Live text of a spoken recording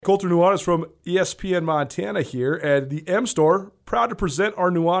Colter Nuanez from ESPN Montana here, and the M Store, proud to present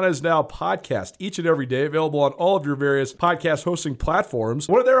our Nuanez Now podcast each and every day, available on all of your various podcast hosting platforms.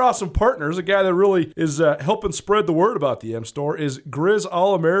 One of their awesome partners, a guy that really is helping spread the word about the M Store, is Grizz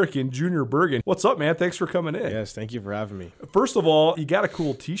All-American Junior Bergen. What's up, man? Thanks for coming in. Yes, thank you for having me. First of all, you got a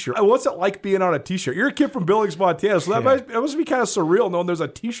cool t-shirt. What's it like being on a t-shirt? You're a kid from Billings, Montana, so that must be kind of surreal knowing there's a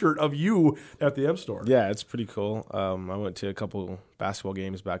t-shirt of you at the M Store. Yeah, it's pretty cool. I went to a couple basketball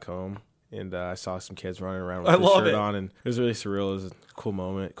games back home, and I saw some kids running around with the shirt on, and it was really surreal. It was a cool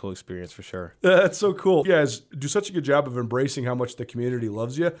moment, cool experience for sure. That's so cool. You guys do such a good job of embracing how much the community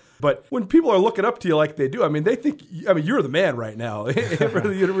loves you. But when people are looking up to you like they do, they think, you're the man right now for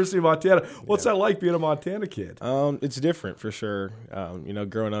the University of Montana. What's that like being a Montana kid? It's different for sure.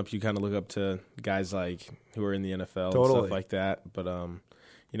 Growing up, you kind of look up to guys like who are in the NFL and stuff like that. But,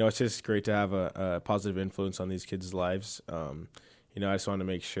 it's just great to have a positive influence on these kids' lives. I just want to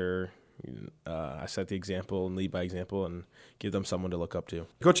make sure I set the example and lead by example and give them someone to look up to.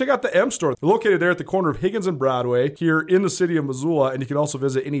 Go check out the M Store. They're located there at the corner of Higgins and Broadway here in the city of Missoula, and you can also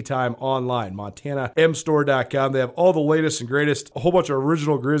visit anytime online, montanamstore.com. They have all the latest and greatest, a whole bunch of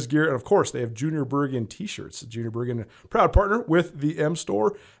original Grizz gear, and of course, they have Junior Bergen t-shirts. Junior Bergen, proud partner with the M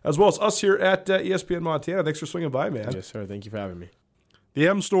Store, as well as us here at ESPN Montana. Thanks for swinging by, man. Yes, sir. Thank you for having me. The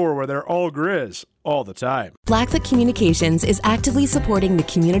M Store, where they're all Grizz all the time. Blackfoot Communications is actively supporting the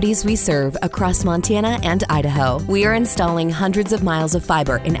communities we serve across Montana and Idaho. We are installing hundreds of miles of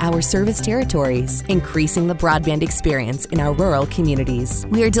fiber in our service territories, increasing the broadband experience in our rural communities.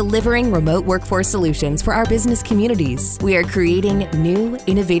 We are delivering remote workforce solutions for our business communities. We are creating new,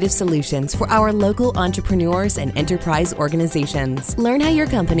 innovative solutions for our local entrepreneurs and enterprise organizations. Learn how your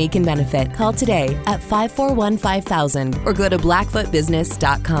company can benefit. Call today at 541-5000 or go to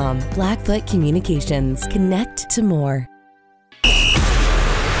blackfootbusiness.com. Blackfoot Communications. Connect to more. It's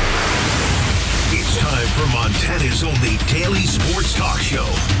time for Montana's only daily sports talk show,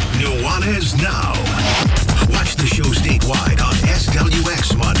 Nuanez Now. Watch the show statewide on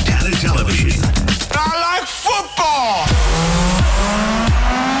SWX Montana Television. I like football!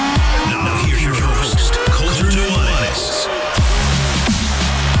 Now here's your host, Colter Nuanez.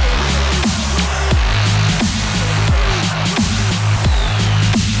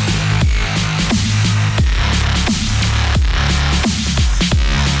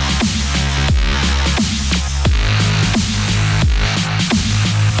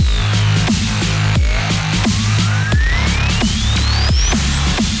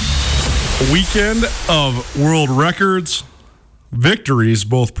 Weekend of world records, victories,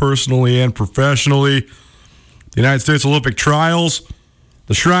 both personally and professionally, the United States Olympic trials,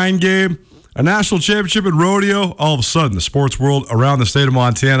 the Shrine Game, a national championship in rodeo. All of a sudden, the sports world around the state of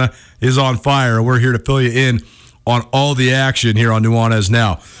Montana is on fire, and we're here to fill you in on all the action here on Nuanez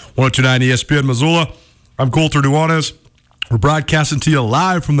Now. 102.9 ESPN Missoula. I'm Colter Nuanez. We're broadcasting to you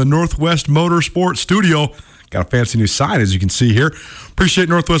live from the Northwest Motorsport Studio. Got a fancy new sign, as you can see here. Appreciate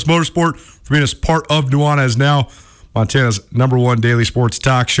Northwest Motorsport for being a part of Nuanez Now, Montana's #1 daily sports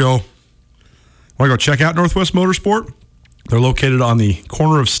talk show. Want to go check out Northwest Motorsport? They're located on the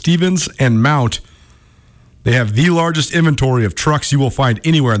corner of Stevens and Mount. They have the largest inventory of trucks you will find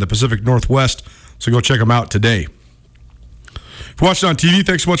anywhere in the Pacific Northwest, so go check them out today. If you're watching on TV,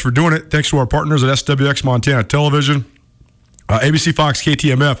 thanks so much for doing it. Thanks to our partners at SWX Montana Television. ABC Fox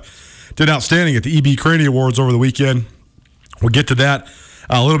KTMF did outstanding at the EB Craney Awards over the weekend. We'll get to that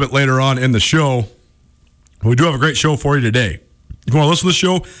a little bit later on in the show. We do have a great show for you today. If you want to listen to the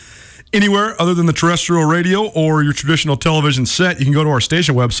show anywhere other than the terrestrial radio or your traditional television set, you can go to our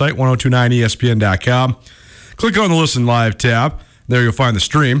station website, 1029ESPN.com. Click on the Listen Live tab. There you'll find the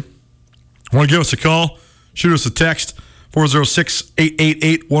stream. Want to give us a call? Shoot us a text,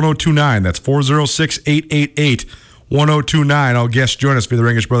 406-888-1029. That's 406-888-1029. All guests join us via the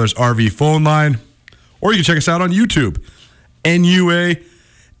Rangish Brothers RV phone line. Or you can check us out on YouTube.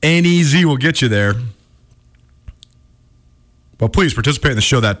 NUANEZ will get you there. But please participate in the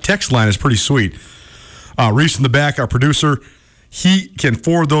show. That text line is pretty sweet. Reese in the back, our producer, he can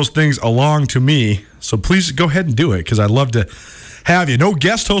forward those things along to me. So please go ahead and do it, because I'd love to have you. No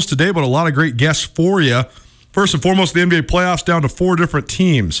guest host today, but a lot of great guests for you. First and foremost, the NBA playoffs down to 4 different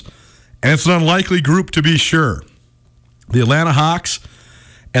teams. And it's an unlikely group to be sure. The Atlanta Hawks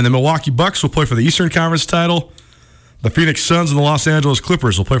and the Milwaukee Bucks will play for the Eastern Conference title. The Phoenix Suns and the Los Angeles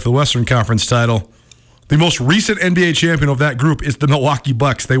Clippers will play for the Western Conference title. The most recent NBA champion of that group is the Milwaukee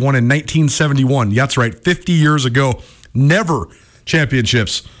Bucks. They won in 1971. That's right, 50 years ago. Never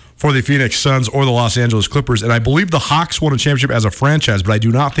championships for the Phoenix Suns or the Los Angeles Clippers. And I believe the Hawks won a championship as a franchise, but I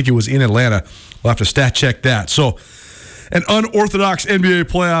do not think it was in Atlanta. We'll have to stat check that. So and unorthodox NBA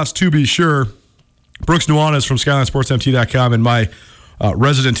playoffs to be sure. Brooks Nuanez from SkylineSportsMT.com and my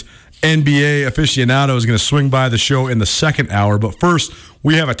resident NBA aficionado is going to swing by the show in the second hour. But first,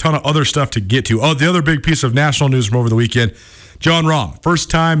 we have a ton of other stuff to get to. Oh, the other big piece of national news from over the weekend, Jon Rahm,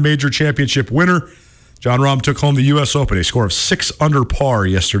 first-time major championship winner. Jon Rahm took home the U.S. Open, a score of 6 under par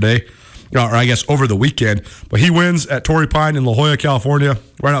yesterday, or I guess over the weekend. But he wins at Torrey Pine in La Jolla, California,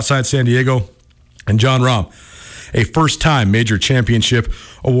 right outside San Diego. And Jon Rahm, a first-time major championship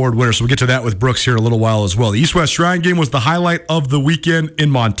award winner. So we'll get to that with Brooks here in a little while as well. The East-West Shrine Game was the highlight of the weekend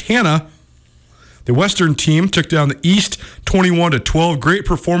in Montana. The Western team took down the East 21-12. Great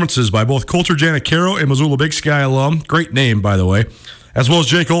performances by both Colter Janicaro and Missoula Big Sky alum. Great name, by the way. As well as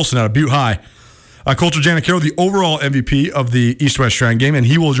Jake Olson out of Butte High. Colter Janicaro, the overall MVP of the East-West Shrine Game, and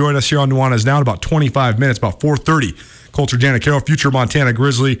he will join us here on Nuanez Now in about 25 minutes, about 4:30. Colter Janicaro, future Montana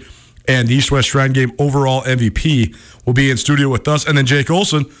Grizzly, and the East-West Shrine Game overall MVP will be in studio with us. And then Jake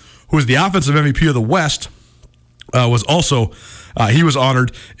Olson, who is the offensive MVP of the West, was also, he was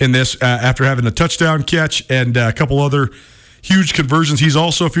honored in this after having a touchdown catch and a couple other huge conversions. He's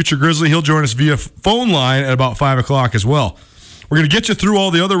also a future Grizzly. He'll join us via phone line at about 5 o'clock as well. We're going to get you through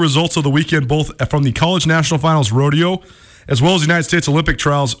all the other results of the weekend, both from the College National Finals Rodeo, as well as the United States Olympic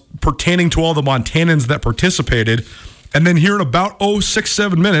trials pertaining to all the Montanans that participated. And then here in about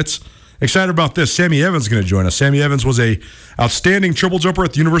 6-7 minutes, excited about this, Sammy Evans is going to join us. Sammy Evans was a outstanding triple jumper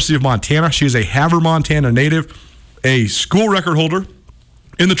at the University of Montana. She is a Havre, Montana native, a school record holder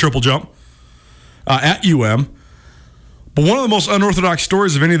in the triple jump at UM. But one of the most unorthodox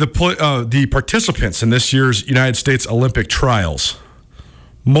stories of any of the participants in this year's United States Olympic trials.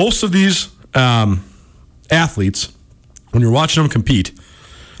 Most of these athletes, when you're watching them compete,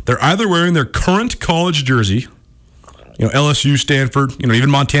 they're either wearing their current college jersey, LSU, Stanford,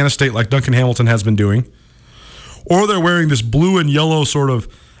 even Montana State like Duncan Hamilton has been doing, or they're wearing this blue and yellow sort of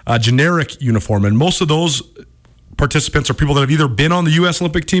generic uniform. And most of those participants are people that have either been on the U.S.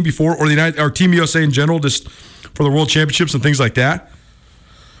 Olympic team before or Team USA in general, just for the World Championships and things like that.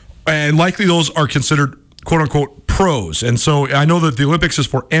 And likely those are considered, quote-unquote, pros. And so I know that the Olympics is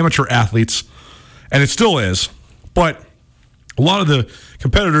for amateur athletes, and it still is. But a lot of the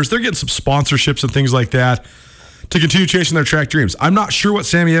competitors, they're getting some sponsorships and things like that to continue chasing their track dreams. I'm not sure what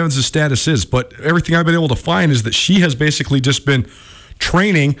Sammy Evans' status is, but everything I've been able to find is that she has basically just been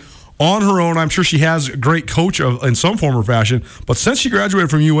training on her own. I'm sure she has a great coach in some form or fashion, but since she graduated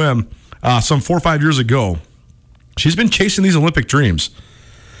from UM some 4 or 5 years ago, she's been chasing these Olympic dreams.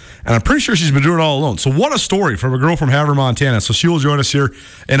 And I'm pretty sure she's been doing it all alone. So what a story from a girl from Havre, Montana. So she will join us here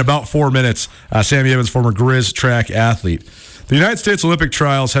in about 4 minutes. Sammy Evans, former Grizz track athlete. The United States Olympic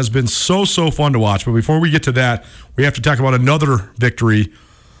trials has been so fun to watch. But before we get to that, we have to talk about another victory.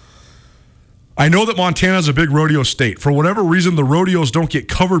 I know that Montana is a big rodeo state. For whatever reason, the rodeos don't get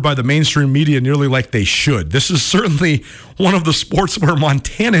covered by the mainstream media nearly like they should. This is certainly one of the sports where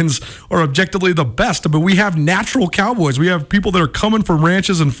Montanans are objectively the best. But we have natural cowboys. We have people that are coming from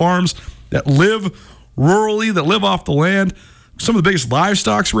ranches and farms that live rurally, that live off the land. Some of the biggest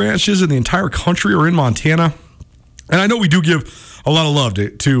livestock ranches in the entire country are in Montana. And I know we do give a lot of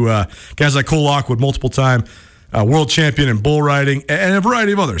love to guys like Cole Lockwood, multiple-time world champion in bull riding, and a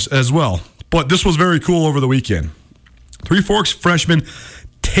variety of others as well. But this was very cool over the weekend. Three Forks freshman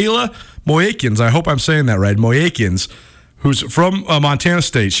Taylor Moakins, I hope I'm saying that right, Moakins, who's from Montana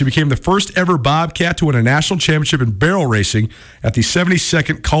State. She became the first ever Bobcat to win a national championship in barrel racing at the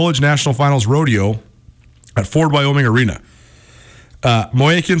 72nd College National Finals Rodeo at Ford Wyoming Arena.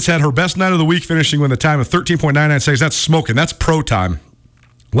 Moakins had her best night of the week, finishing with a time of 13.99 seconds. That's smoking. That's pro time.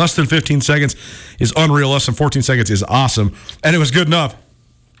 Less than 15 seconds is unreal. Less than 14 seconds is awesome. And it was good enough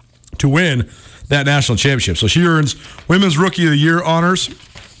to win that national championship. So she earns Women's Rookie of the Year honors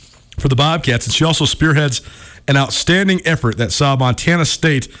for the Bobcats, and she also spearheads an outstanding effort that saw Montana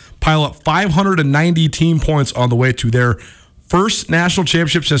State pile up 590 team points on the way to their first national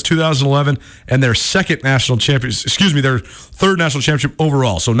championship since 2011 and their third national championship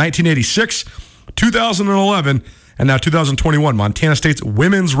overall. So 1986, 2011, and now 2021, Montana State's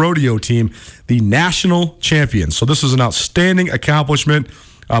women's rodeo team, the national champions. So this is an outstanding accomplishment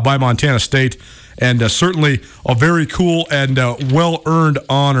by Montana State, and certainly a very cool and well-earned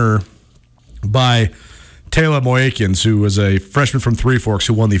honor by Taylor Moakins, who was a freshman from Three Forks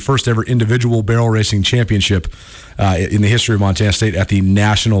who won the first ever individual barrel racing championship in the history of Montana State at the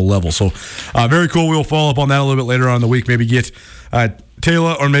national level. So very cool. We'll follow up on that a little bit later on in the week, maybe get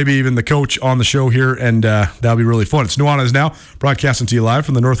Taylor or maybe even the coach on the show here, and that'll be really fun. It's Nuanez Now, broadcasting to you live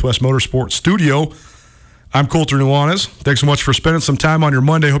from the Northwest Motorsports Studio. I'm Colter Nuanez. Thanks so much for spending some time on your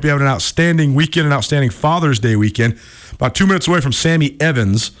Monday. Hope you have an outstanding weekend, an outstanding Father's Day weekend. About 2 minutes away from Sammy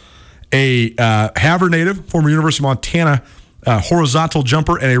Evans, a Havre native, former University of Montana horizontal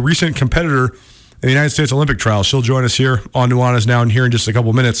jumper, and a recent competitor in the United States Olympic trials. She'll join us here on Nuanez Now and here in just a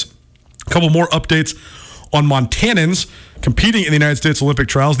couple minutes. A couple more updates on Montanans competing in the United States Olympic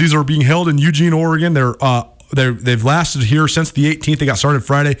trials. These are being held in Eugene, Oregon. They've lasted here since the 18th. They got started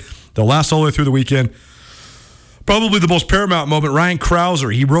Friday. They'll last all the way through the weekend. Probably the most paramount moment, Ryan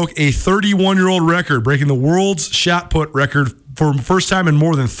Krauser. He broke a 31-year-old record, breaking the world's shot put record for the first time in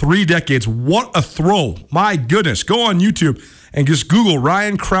more than 3 decades. What a throw. My goodness. Go on YouTube and just Google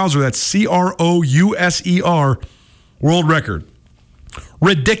Ryan Krauser. That's Crouser, world record.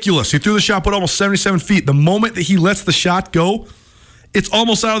 Ridiculous. He threw the shot put almost 77 feet. The moment that he lets the shot go, it's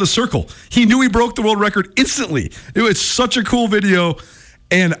almost out of the circle. He knew he broke the world record instantly. It was such a cool video.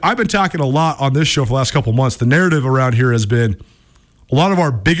 And I've been talking a lot on this show for the last couple months. The narrative around here has been a lot of our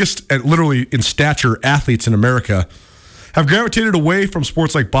biggest, and literally in stature, athletes in America have gravitated away from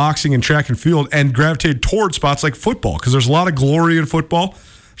sports like boxing and track and field and gravitated towards spots like football because there's a lot of glory in football.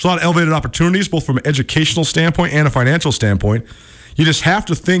 There's a lot of elevated opportunities, both from an educational standpoint and a financial standpoint. You just have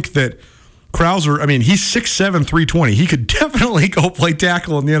to think that Krauser, I mean, he's 6'7", 320. He could definitely go play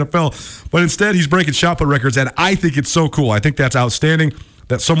tackle in the NFL, but instead he's breaking shot put records, and I think it's so cool. I think that's outstanding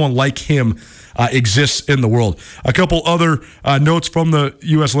that someone like him exists in the world. A couple other notes from the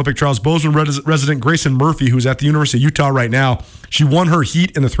U.S. Olympic trials. Bozeman resident Grayson Murphy, who's at the University of Utah right now, she won her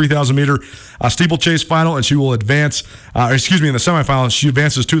heat in the 3,000-meter steeplechase final, and she will advance, in the semifinals. She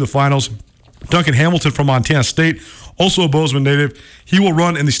advances to the finals. Duncan Hamilton from Montana State, also a Bozeman native. He will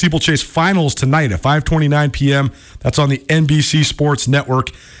run in the steeplechase finals tonight at 5:29 p.m. That's on the NBC Sports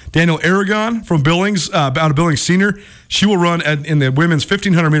Network. Daniel Aragon from Billings, out of Billings Senior, she will run in the women's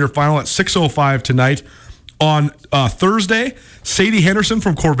 1,500-meter final at 6:05 tonight. On Thursday, Sadie Henderson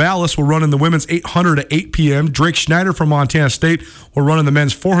from Corvallis will run in the women's 800 at 8 p.m. Drake Schneider from Montana State will run in the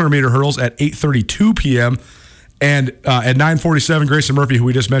men's 400-meter hurdles at 8:32 p.m. And at 9:47, Grayson Murphy, who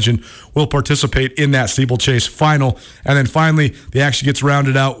we just mentioned, will participate in that steeplechase final. And then finally, the action gets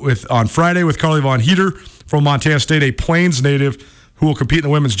rounded out on Friday with Carly Von Heater from Montana State, a Plains native who will compete in the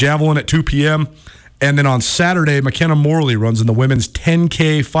women's javelin at 2 p.m. And then on Saturday, McKenna Morley runs in the women's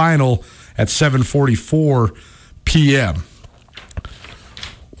 10K final at 7:44 p.m.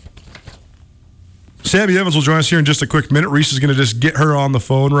 Sammy Evans will join us here in just a quick minute. Reese is going to just get her on the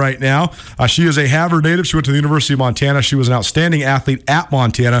phone right now. She is a Havre native. She went to the University of Montana. She was an outstanding athlete at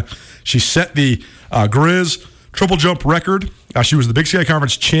Montana. She set the Grizz triple jump record. She was the Big Sky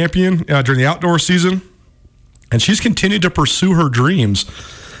Conference champion during the outdoor season. And she's continued to pursue her dreams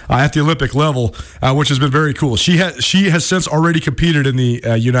at the Olympic level, which has been very cool. She has since already competed in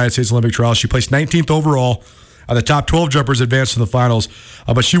the United States Olympic trials. She placed 19th overall. The top 12 jumpers advanced to the finals,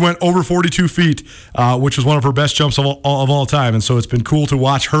 but she went over 42 feet, which was one of her best jumps of all time. And so it's been cool to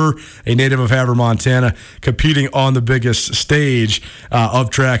watch her, a native of Havre, Montana, competing on the biggest stage of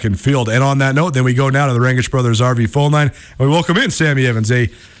track and field. And on that note, then we go now to the Rangich Brothers RV phone line, and we welcome in Sammy Evans, a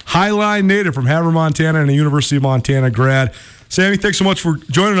Highline native from Havre, Montana, and a University of Montana grad. Sammy, thanks so much for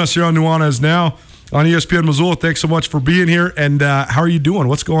joining us here on Nuanez Now on ESPN Missoula. Thanks so much for being here. And how are you doing?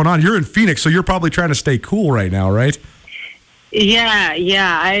 What's going on? You're in Phoenix, so you're probably trying to stay cool right now, right?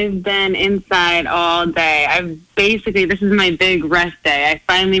 Yeah. I've been inside all day. This is my big rest day. I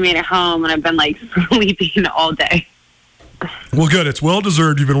finally made it home, and I've been, sleeping all day. Well, good. It's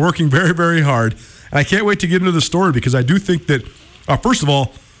well-deserved. You've been working very, very hard. And I can't wait to get into the story because I do think that, first of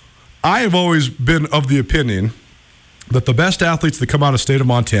all, I have always been of the opinion that the best athletes that come out of the state of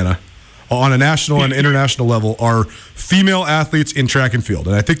Montana on a national and international level are female athletes in track and field.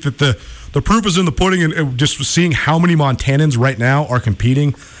 And I think that the proof is in the pudding, and just seeing how many Montanans right now are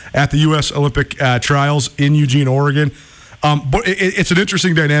competing at the U.S. Olympic trials in Eugene, Oregon. But it's an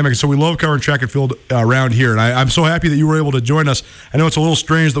interesting dynamic, so we love covering track and field around here. And I'm so happy that you were able to join us. I know it's a little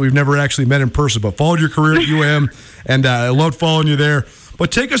strange that we've never actually met in person, but followed your career at UM, and I loved following you there.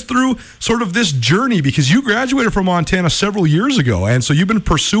 But take us through sort of this journey, because you graduated from Montana several years ago, and so you've been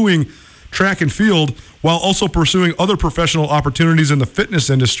pursuing track and field while also pursuing other professional opportunities in the fitness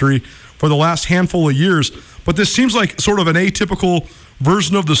industry for the last handful of years. But this seems like sort of an atypical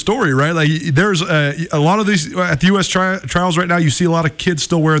version of the story, right? Like there's a lot of these at the U.S. trials right now. You see a lot of kids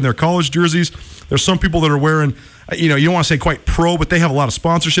still wearing their college jerseys. There's some people that are wearing, you don't want to say quite pro, but they have a lot of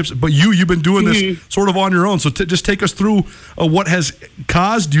sponsorships. But you've been doing this sort of on your own. So just take us through what has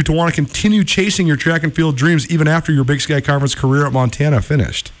caused you to want to continue chasing your track and field dreams even after your Big Sky Conference career at Montana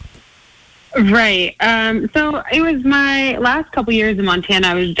finished. Right. So it was my last couple years in Montana.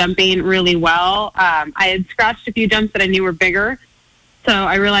 I was jumping really well. I had scratched a few jumps that I knew were bigger. So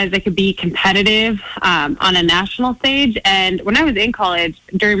I realized I could be competitive on a national stage. And when I was in college,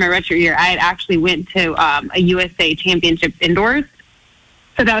 during my redshirt year, I had actually went to a USA Championship indoors.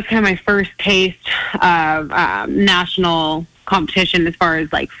 So that was kind of my first taste of national competition as far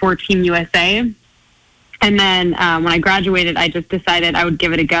as like for Team USA. And then when I graduated, I just decided I would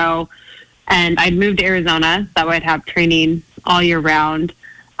give it a go. And I'd moved to Arizona, that way I'd have training all year round.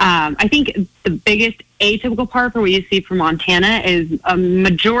 I think the biggest atypical part for what you see from Montana is a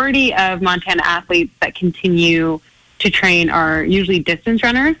majority of Montana athletes that continue to train are usually distance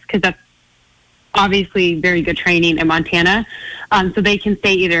runners, because that's obviously very good training in Montana. So they can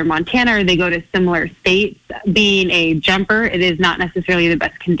stay either in Montana or they go to similar states. Being a jumper, it is not necessarily the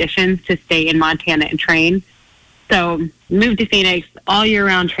best conditions to stay in Montana and train. So moved to Phoenix, all year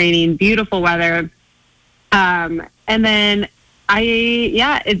round training, beautiful weather. And then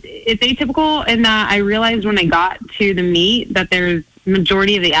it's atypical in that I realized when I got to the meet that there's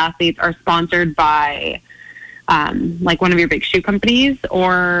majority of the athletes are sponsored by like one of your big shoe companies,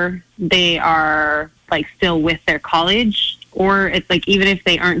 or they are like still with their college, or it's like even if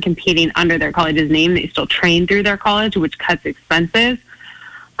they aren't competing under their college's name, they still train through their college, which cuts expenses.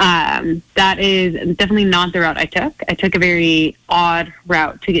 That is definitely not the route I took. I took a very odd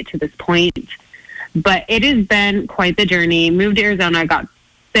route to get to this point, but it has been quite the journey. Moved to Arizona, I got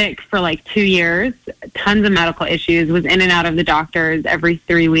sick for like 2 years, tons of medical issues, was in and out of the doctors every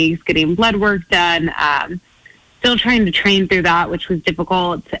 3 weeks, getting blood work done, still trying to train through that, which was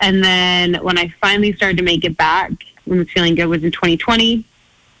difficult. And then when I finally started to make it back, when I was feeling good, was in 2020.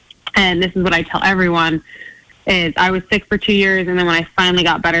 And this is what I tell everyone, is I was sick for 2 years, and then when I finally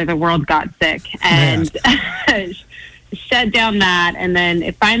got better, the world got sick and shut down that. And then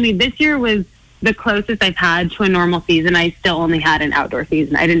it finally, this year was the closest I've had to a normal season. I still only had an outdoor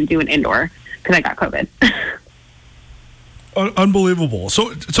season. I didn't do an indoor because I got COVID. Unbelievable.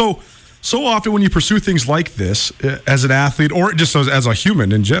 So often when you pursue things like this as an athlete, or just as a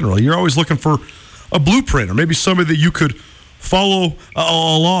human in general, you're always looking for a blueprint or maybe somebody that you could follow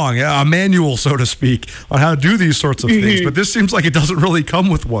along, a manual, so to speak, on how to do these sorts of things. But this seems like it doesn't really come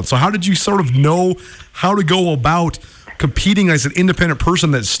with one. So how did you sort of know how to go about competing as an independent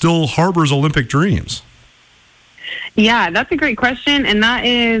person that still harbors Olympic dreams? Yeah, that's a great question. And that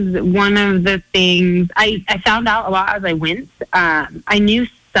is one of the things I found out a lot as I went. I knew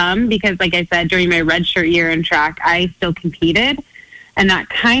some because, like I said, during my redshirt year in track, I still competed. And that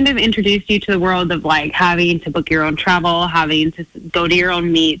kind of introduced you to the world of like having to book your own travel, having to go to your own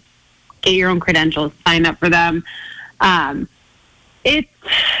meets, get your own credentials, sign up for them. It's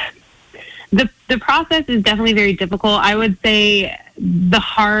the process is definitely very difficult. I would say the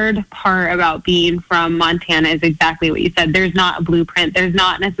hard part about being from Montana is exactly what you said. There's not a blueprint. There's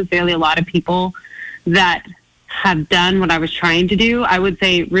not necessarily a lot of people that have done what I was trying to do. I would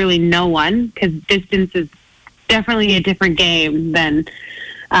say really no one, because distance is definitely a different game than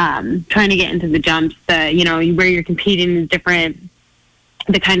trying to get into the jumps. Where you're competing is different.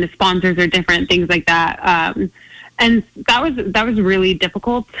 The kind of sponsors are different, things like that. And that was really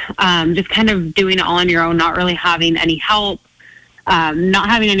difficult. Just kind of doing it all on your own, not really having any help, not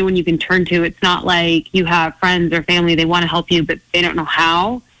having anyone you can turn to. It's not like you have friends or family, they want to help you, but they don't know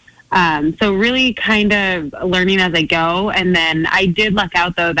how. So really kind of learning as I go. And then I did luck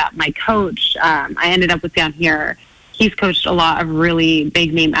out, though, that my coach, I ended up with down here, he's coached a lot of really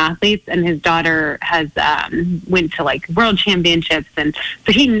big name athletes, and his daughter has went to like world championships. And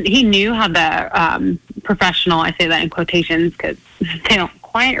so he knew how the professional, I say that in quotations because they don't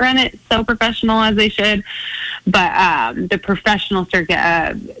quite run it so professional as they should, but the professional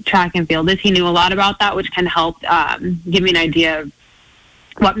circuit track and field, he knew a lot about that, which kind of helped give me an idea of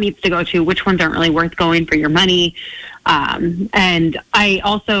what meets to go to, which ones aren't really worth going for your money. And I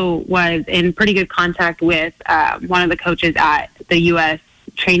also was in pretty good contact with one of the coaches at the U.S.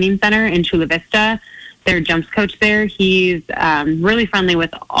 Training Center in Chula Vista, their jumps coach there. He's really friendly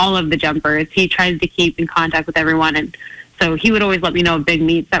with all of the jumpers. He tries to keep in contact with everyone. And so he would always let me know of big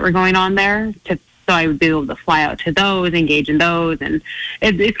meets that were going on there, so I would be able to fly out to those, engage in those. And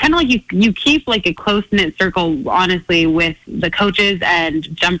it's kind of like you keep like a close-knit circle, honestly, with the coaches and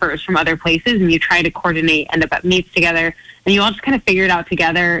jumpers from other places, and you try to coordinate, end up at meets together, and you all just kind of figure it out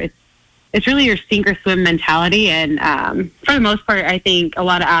together. It's really your sink or swim mentality. And for the most part, I think a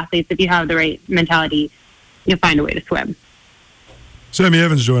lot of athletes, if you have the right mentality, you'll find a way to swim. Sammy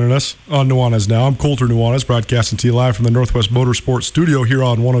Evans joining us on Nuanez Now. I'm Colter Nuanez, broadcasting to you live from the Northwest Motorsports Studio here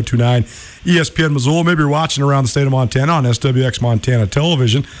on 102.9 ESPN Missoula. Maybe you're watching around the state of Montana on SWX Montana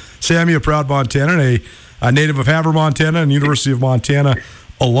Television. Sammy, a proud Montanan, a native of Havre, Montana, and University of Montana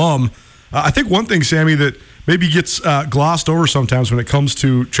alum. I think one thing, Sammy, that maybe gets glossed over sometimes when it comes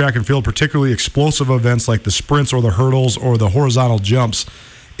to track and field, particularly explosive events like the sprints or the hurdles or the horizontal jumps,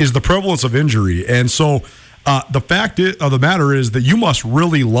 is the prevalence of injury. And so the fact of the matter is that you must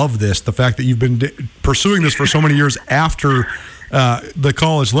really love this, the fact that you've been pursuing this for so many years after the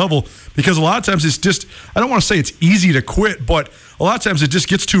college level, because a lot of times it's just, I don't want to say it's easy to quit, but a lot of times it just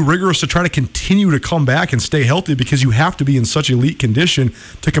gets too rigorous to try to continue to come back and stay healthy because you have to be in such elite condition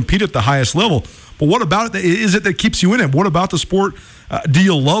to compete at the highest level. But what about it is it that keeps you in it? What about the sport do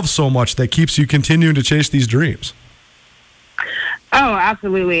you love so much that keeps you continuing to chase these dreams? Oh,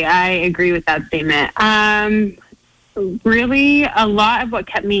 absolutely. I agree with that statement. Really, a lot of what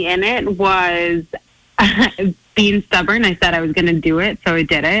kept me in it was being stubborn. I said I was going to do it, so I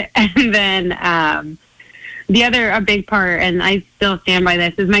did it. And then a big part, and I still stand by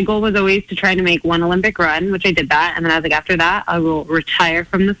this, is my goal was always to try to make one Olympic run, which I did that. And then I was like, after that, I will retire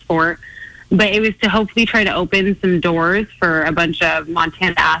from the sport. But it was to hopefully try to open some doors for a bunch of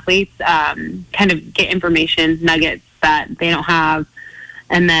Montana athletes, kind of get information, nuggets that they don't have,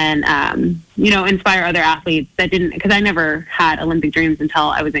 and then, inspire other athletes that didn't, because I never had Olympic dreams until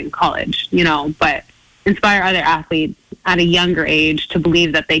I was in college, but inspire other athletes at a younger age to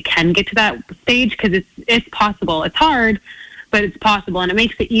believe that they can get to that stage, because it's possible. It's hard, but it's possible, and it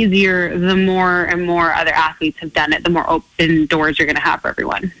makes it easier the more and more other athletes have done it, the more open doors you're going to have for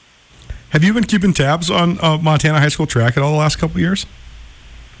everyone. Have you been keeping tabs on Montana high school track at all the last couple of years?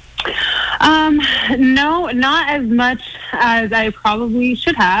 No, not as much as I probably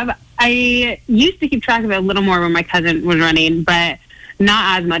should have. I used to keep track of it a little more when my cousin was running, but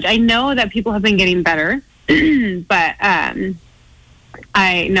not as much. I know that people have been getting better, but I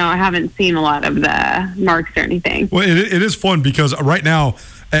haven't seen a lot of the marks or anything. Well, it is fun because right now,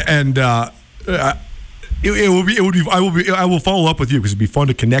 and I will follow up with you because it'd be fun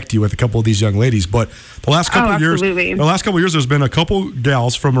to connect you with a couple of these young ladies. But the last couple of years, there's been a couple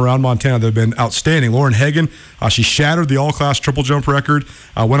gals from around Montana that have been outstanding. Lauren Hagen, she shattered the all-class triple jump record,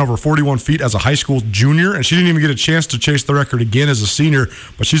 went over 41 feet as a high school junior, and she didn't even get a chance to chase the record again as a senior.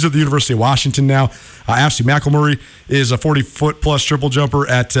 But she's at the University of Washington now. Ashley McElmurray is a 40-foot-plus triple jumper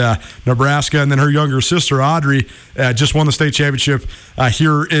at Nebraska, and then her younger sister Audrey just won the state championship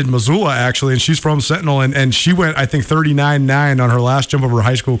here in Missoula, actually, and she's from Sentinel, and she went, I think, 39.9 on her last jump of her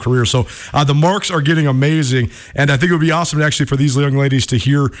high school career. So the marks are getting amazing, and I think it would be awesome actually for these young ladies to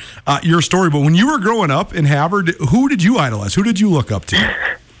hear your story. But when you were growing up in Havre, who did you idolize? Who did you look up to?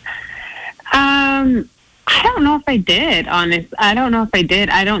 I don't know if I did, honest. I don't know if I did.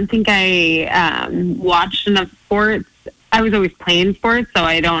 I don't think I watched enough sports. I was always playing sports, so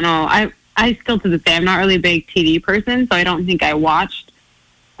I don't know. I still to this day, I'm not really a big TV person, so I don't think I watched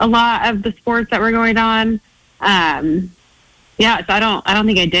a lot of the sports that were going on. So I don't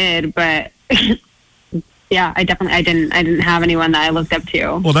think I did, but yeah, I didn't have anyone that I looked up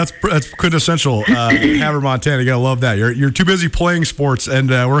to. Well, that's quintessential Havre, Montana. You gotta love that. You're too busy playing sports and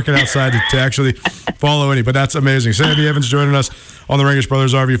working outside to actually follow any. But that's amazing. Sammy Evans joining us on the Rangish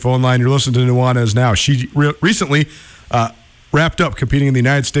Brothers RV phone line. You're listening to Nuanez Now. She recently wrapped up competing in the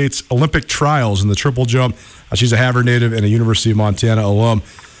United States Olympic trials in the triple jump. She's a Havre native and a University of Montana alum.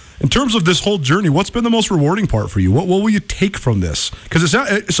 In terms of this whole journey, what's been the most rewarding part for you? What will you take from this? Because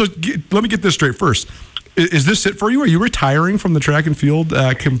let me get this straight first. Is this it for you? Are you retiring from the track and field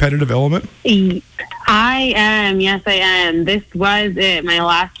competitive element? I am. Yes, I am. This was it. My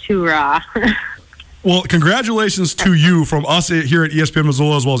last hurrah. Well, congratulations to you from us here at ESPN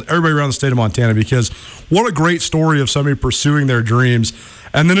Missoula, as well as everybody around the state of Montana, because what a great story of somebody pursuing their dreams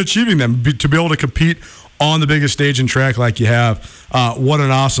and then achieving them, to be able to compete on the biggest stage in track like you have. What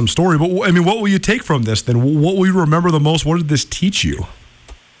an awesome story. But, I mean, what will you take from this then? What will you remember the most? What did this teach you?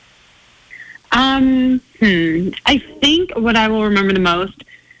 I think what I will remember the most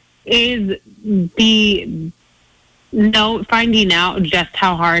is finding out just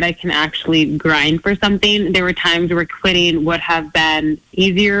how hard I can actually grind for something. There were times where quitting would have been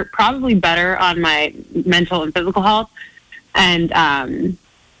easier, probably better on my mental and physical health. And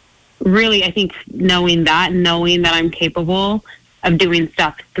really, I think knowing that I'm capable of doing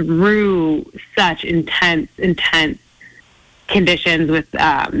stuff through such intense conditions with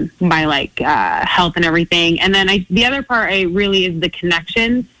my health and everything. And then the other part really is the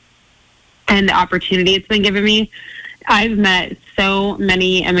connections and the opportunity it's been given me. I've met so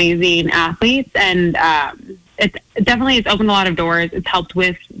many amazing athletes, and it's opened a lot of doors. It's helped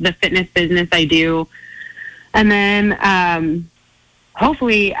with the fitness business I do. And then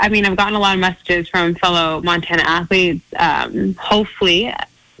hopefully, I mean, I've gotten a lot of messages from fellow Montana athletes. Hopefully,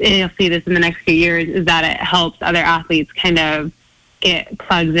 you'll see this in the next few years, is that it helps other athletes kind of get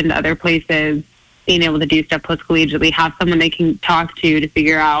plugs into other places, being able to do stuff post-collegiately, have someone they can talk to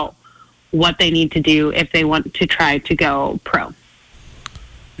figure out what they need to do if they want to try to go pro.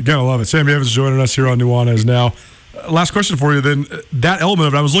 You gotta love it. Sammy Evans joining us here on Nuanez Now. Last question for you then. That element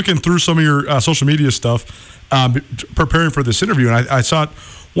of it, I was looking through some of your social media stuff, preparing for this interview, and I saw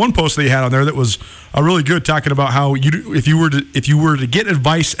one post that you had on there that was really good, talking about how if you were to get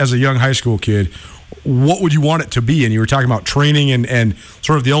advice as a young high school kid, what would you want it to be? And you were talking about training and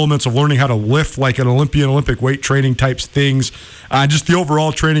sort of the elements of learning how to lift like an Olympic weight training types things, just the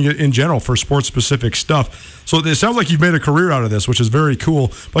overall training in general for sports-specific stuff. So it sounds like you've made a career out of this, which is very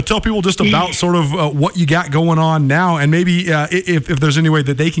cool. But tell people just about sort of what you got going on now, and maybe if there's any way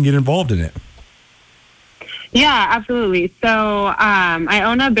that they can get involved in it. Yeah, absolutely. So I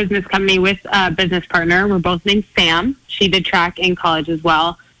own a business company with a business partner. We're both named Sam. She did track in college as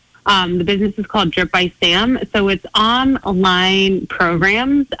well. The business is called Drip by Sam. So it's online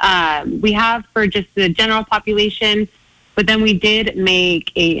programs we have for just the general population, but then we did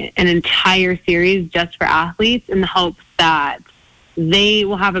make an entire series just for athletes in the hopes that they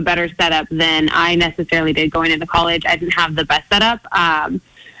will have a better setup than I necessarily did going into college. I didn't have the best setup.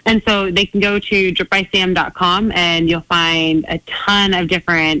 And so they can go to dripbysam.com and you'll find a ton of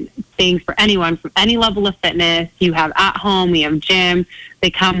different things for anyone from any level of fitness. You have at home, we have gym. They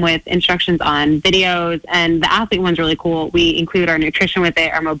come with instructions on videos, and the athlete one's really cool. We include our nutrition with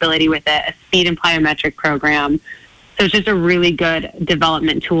it, our mobility with it, a speed and plyometric program. So it's just a really good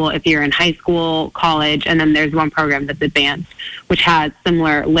development tool if you're in high school, college, and then there's one program that's advanced, which has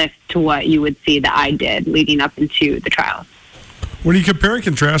similar lifts to what you would see that I did leading up into the trials. When you compare and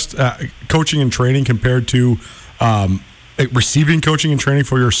contrast coaching and training compared to receiving coaching and training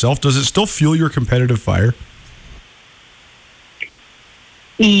for yourself, does it still fuel your competitive fire?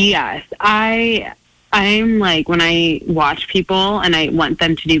 Yes. I'm like, when I watch people and I want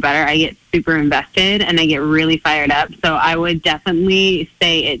them to do better, I get super invested and I get really fired up. So I would definitely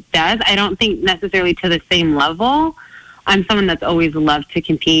say it does. I don't think necessarily to the same level. I'm someone that's always loved to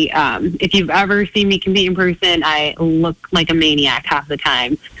compete. If you've ever seen me compete in person, I look like a maniac half the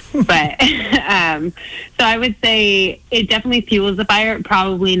time. But so I would say it definitely fuels the fire.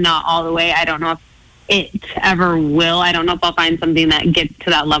 Probably not all the way. I don't know if it ever will. I don't know if I'll find something that gets to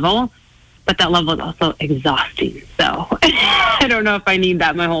that level. But that level is also exhausting. So I don't know if I need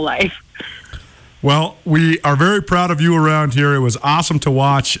that my whole life. Well, we are very proud of you around here. It was awesome to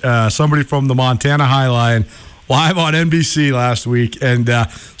watch somebody from the Montana High Line live on NBC last week, and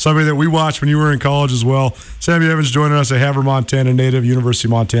somebody that we watched when you were in college as well. Sammy Evans joining us, a Havre, Montana native, University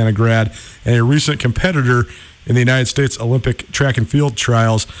of Montana grad, and a recent competitor in the United States Olympic track and field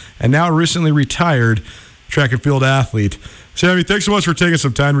trials, and now a recently retired track and field athlete. Sammy, thanks so much for taking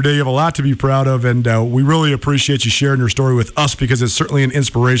some time today. You have a lot to be proud of, and we really appreciate you sharing your story with us because it's certainly an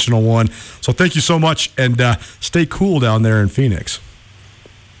inspirational one. So thank you so much, and stay cool down there in Phoenix.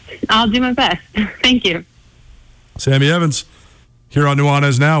 I'll do my best. Thank you. Sammy Evans here on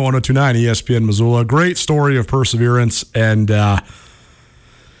Nuanez Now, 102.9 ESPN Missoula. Great story of perseverance, and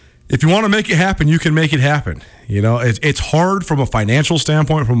if you want to make it happen, you can make it happen. You know, it's hard from a financial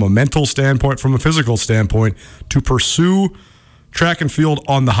standpoint, from a mental standpoint, from a physical standpoint to pursue track and field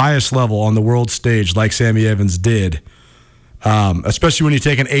on the highest level on the world stage like Sammy Evans did, especially when you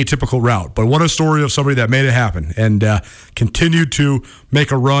take an atypical route. But what a story of somebody that made it happen and continued to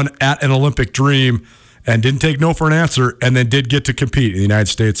make a run at an Olympic dream and didn't take no for an answer, and then did get to compete in the United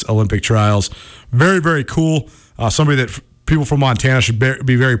States Olympic trials. Very, very cool. Somebody that people from Montana should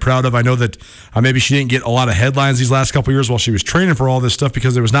be very proud of. I know that maybe she didn't get a lot of headlines these last couple of years while she was training for all this stuff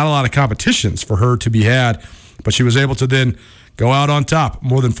because there was not a lot of competitions for her to be had, but she was able to then go out on top.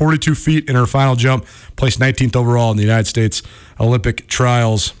 More than 42 feet in her final jump, placed 19th overall in the United States Olympic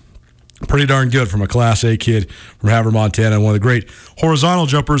trials. Pretty darn good from a Class A kid from Havre, Montana, and one of the great horizontal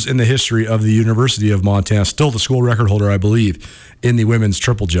jumpers in the history of the University of Montana. Still the school record holder, I believe, in the women's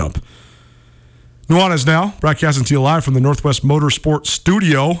triple jump. Nuanez Now, broadcasting to you live from the Northwest Motorsports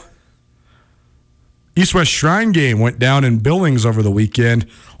Studio. East-West Shrine Game went down in Billings over the weekend.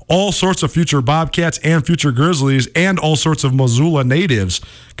 All sorts of future Bobcats and future Grizzlies and all sorts of Missoula natives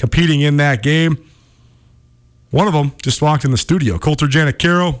competing in that game. One of them just walked in the studio. Colter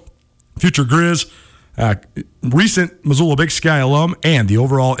Janicaro, future Grizz, recent Missoula Big Sky alum, and the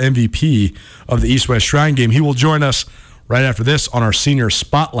overall MVP of the East-West Shrine Game. He will join us right after this on our Senior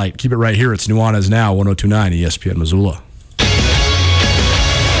Spotlight. Keep it right here. It's Nuanez Now, 102.9 ESPN Missoula.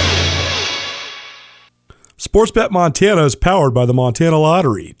 Sportsbet Montana is powered by the Montana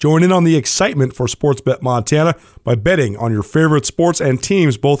Lottery. Join in on the excitement for Sportsbet Montana by betting on your favorite sports and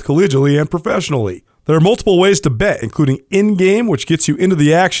teams both collegially and professionally. There are multiple ways to bet, including in-game, which gets you into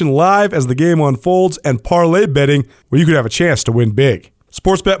the action live as the game unfolds, and parlay betting, where you could have a chance to win big.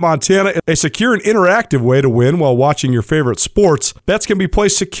 Sportsbet Montana is a secure and interactive way to win while watching your favorite sports. Bets can be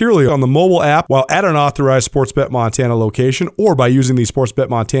placed securely on the mobile app while at an authorized Sportsbet Montana location or by using the Sportsbet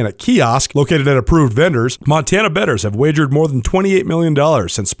Montana kiosk located at approved vendors. Montana bettors have wagered more than $28 million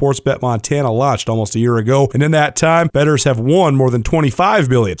since Sportsbet Montana launched almost a year ago, and in that time, bettors have won more than $25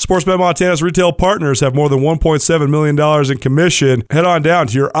 million. Sportsbet Montana's retail partners have more than $1.7 million in commission. Head on down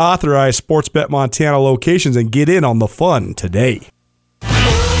to your authorized Sportsbet Montana locations and get in on the fun today.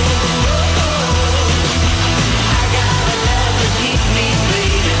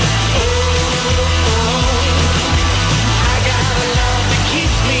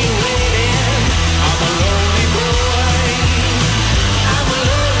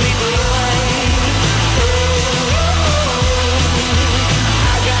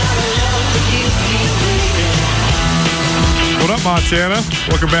 What up, Montana?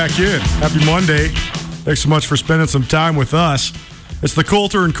 Welcome back in. Happy Monday. Thanks so much for spending some time with us. It's the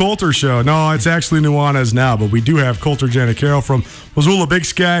Coulter and Coulter Show. No, it's actually Nuanez Now, but we do have Coulter Janicaro from Missoula Big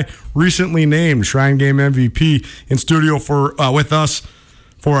Sky, recently named Shrine Game MVP, in studio with us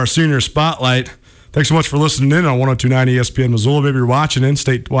for our Senior Spotlight. Thanks so much for listening in on 102.9 ESPN Missoula. Maybe you're watching in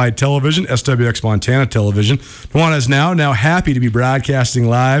statewide television, SWX Montana Television. Nuanez Now happy to be broadcasting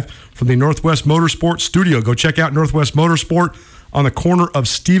live from the Northwest Motorsport Studio. Go check out Northwest Motorsport on the corner of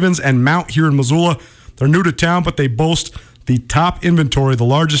Stevens and Mount here in Missoula. They're new to town, but they boast the top inventory, the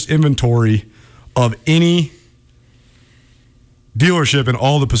largest inventory of any dealership in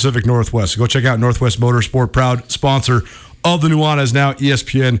all the Pacific Northwest. So go check out Northwest Motorsport, proud sponsor of the Nuanez Now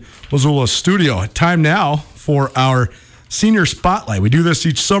ESPN Missoula studio. Time now for our Senior Spotlight. We do this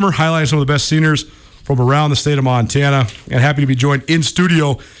each summer, highlighting some of the best seniors from around the state of Montana. And happy to be joined in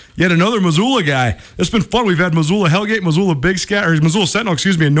studio, yet another Missoula guy. It's been fun. We've had Missoula Hellgate, Missoula Big Sky, or Missoula Sentinel,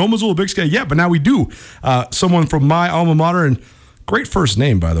 and no Missoula Big Sky yet, but now we do. Someone from my alma mater, and great first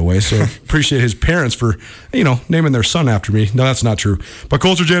name, by the way, so appreciate his parents for, naming their son after me. No, that's not true. But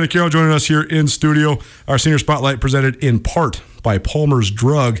Coulter Janicaro joining us here in studio. Our Senior Spotlight presented in part by Palmer's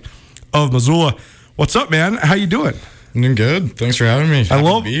Drug of Missoula. What's up, man? How you doing? I'm doing good. Thanks for having me. Happy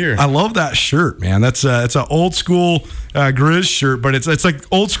to be here. I love that shirt, man. It's an old school Grizz shirt, but it's like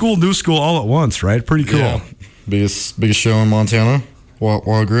old school, new school all at once, right? Pretty cool. Yeah. Biggest show in Montana. Wild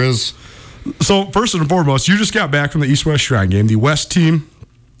Grizz. So first and foremost, you just got back from the East-West Shrine game. The West team,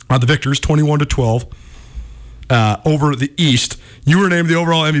 the victors, 21-12 over the East. You were named the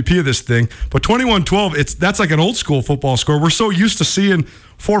overall MVP of this thing, but 21-12, that's like an old school football score. We're so used to seeing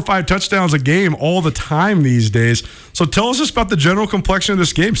 4 or 5 touchdowns a game all the time these days. So tell us just about the general complexion of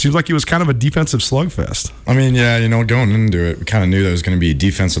this game. Seems like it was kind of a defensive slugfest. I mean, yeah, going into it, we kind of knew that it was going to be a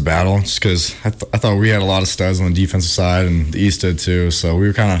defensive battle just because I thought we had a lot of studs on the defensive side, and the East did too. So we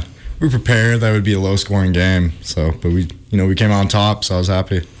were prepared that it would be a low-scoring game. So, but we came out on top, so I was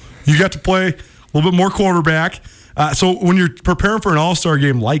happy. You got to play a little bit more quarterback. So when you're preparing for an all-star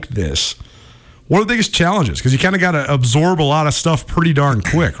game like this, what are the biggest challenges? Because you kind of got to absorb a lot of stuff pretty darn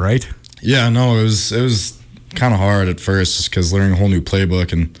quick, right? Yeah, no, it was kind of hard at first just because learning a whole new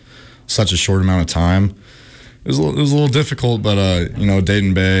playbook in such a short amount of time. It was a little difficult, but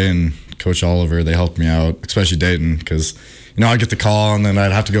Dayton Bay and Coach Oliver, they helped me out, especially Dayton, because I'd get the call and then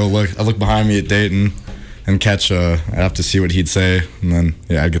I'd have to go look behind me at Dayton and catch. I'd have to see what he'd say, and then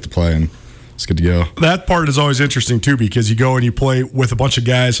I'd get the play and it's good to go. That part is always interesting too, because you go and you play with a bunch of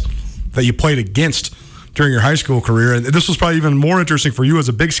guys that you played against during your high school career. And this was probably even more interesting for you as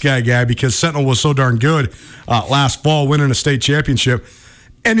a Big Sky guy because Sentinel was so darn good last fall, winning a state championship.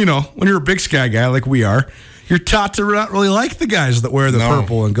 And, when you're a Big Sky guy like we are, you're taught to not really like the guys that wear the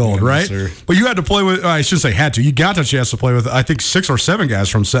purple and gold, right? Sir. But you had to play with, I shouldn't say had to, you got a chance to play with, I think, 6 or 7 guys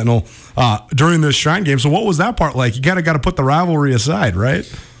from Sentinel during this Shrine game. So what was that part like? You got to put the rivalry aside, right?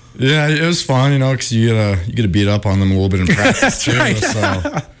 Yeah, it was fun, because you get to beat up on them a little bit in practice too. Right.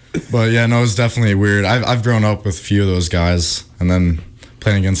 So. But yeah, no, it was definitely weird. I've grown up with a few of those guys, and then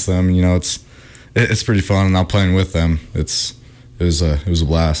playing against them, it's pretty fun. And now playing with them, it was a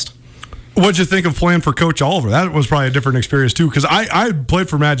blast. What'd you think of playing for Coach Oliver? That was probably a different experience too, because I played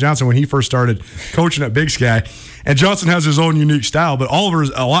for Matt Johnson when he first started coaching at Big Sky, and Johnson has his own unique style, but Oliver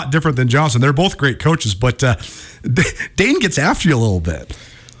is a lot different than Johnson. They're both great coaches, but Dayton gets after you a little bit.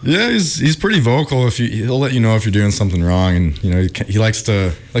 Yeah, he's pretty vocal. He'll let you know if you're doing something wrong, and he likes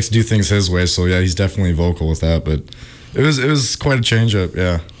to do things his way. So yeah, he's definitely vocal with that. But it was quite a change up.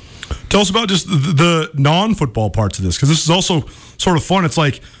 Yeah. Tell us about just the non-football parts of this, because this is also sort of fun. It's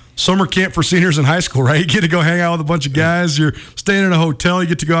like summer camp for seniors in high school, right? You get to go hang out with a bunch of guys. You're staying in a hotel. You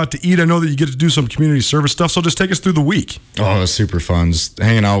get to go out to eat. I know that you get to do some community service stuff. So just take us through the week. Oh, it was super fun. Just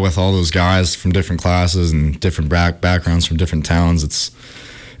hanging out with all those guys from different classes and different backgrounds from different towns.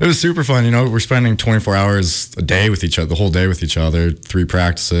 It was super fun. We're spending 24 hours a day with each other, the whole day with each other, 3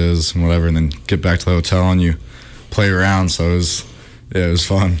 practices and whatever, and then get back to the hotel and you play around. So it was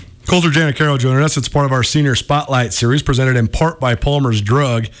fun. Colter Janicaro joining us. It's part of our Senior Spotlight series, presented in part by Palmer's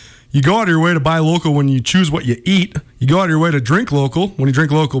Drug. You go out of your way to buy local when you choose what you eat. You go out of your way to drink local when you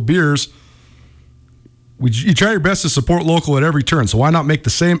drink local beers. You try your best to support local at every turn, so why not make the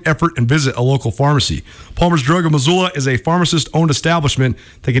same effort and visit a local pharmacy? Palmer's Drug of Missoula is a pharmacist-owned establishment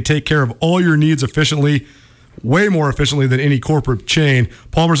that can take care of all your needs efficiently, way more efficiently than any corporate chain.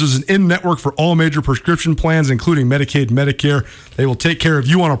 Palmer's is an in-network for all major prescription plans, including Medicaid and Medicare. They will take care of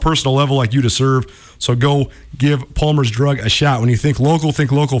you on a personal level like you deserve. So go give Palmer's Drug a shot. When you think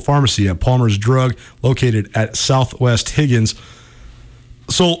local pharmacy at Palmer's Drug, located at Southwest Higgins.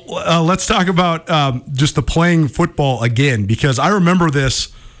 So let's talk about just the playing football again, because I remember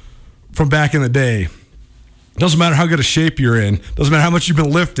this from back in the day. Doesn't matter how good a shape you're in. Doesn't matter how much you've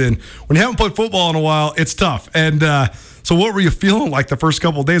been lifting. When you haven't played football in a while, it's tough. And so what were you feeling like the first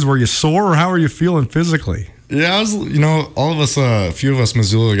couple of days? Were you sore, or how were you feeling physically? Yeah, I was, all of us, a few of us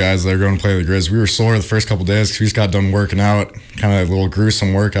Missoula guys that are going to play the Grizz, we were sore the first couple of days because we just got done working out, kind of a little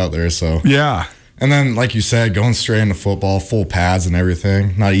gruesome workout there. So yeah. And then, like you said, going straight into football, full pads and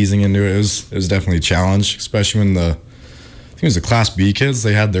everything, not easing into it, it was definitely a challenge, especially when I think it was the Class B kids,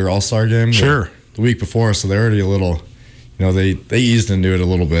 they had their All-Star game. Sure. The week before, so they're already a little, they eased into it a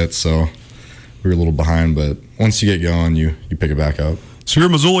little bit, so we were a little behind, but once you get going, you pick it back up. So you're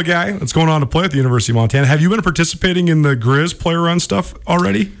a Missoula guy that's going on to play at the University of Montana. Have you been participating in the Grizz player run stuff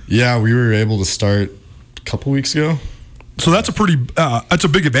already? Yeah, we were able to start a couple weeks ago. So that's a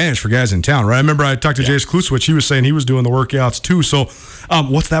big advantage for guys in town, right? I remember I talked to Jace Kluswich. He was saying he was doing the workouts too. So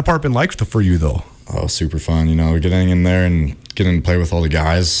what's that part been like for you, though? Oh, super fun. Getting in there and getting to play with all the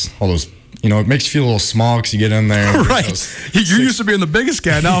guys, all those. It makes you feel a little small because you get in there. And right. You're used to being the biggest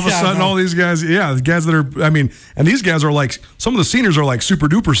guy. Now all of a sudden, all these guys, the guys that are, and these guys are like, some of the seniors are like super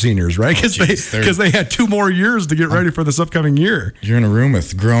duper seniors, right? Because they had 2 more years to get ready for this upcoming year. You're in a room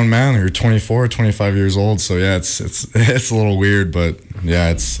with grown men who are 24, 25 years old. So yeah, it's a little weird, but yeah,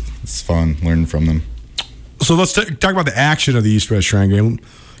 it's fun learning from them. So let's talk about the action of the East West Shrine game.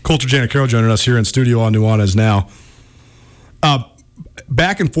 Colter Janicaro joining us here in studio on Nuanez now.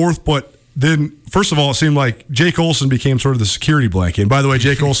 Back and forth, but then, first of all, it seemed like Jake Olson became sort of the security blanket. And by the way,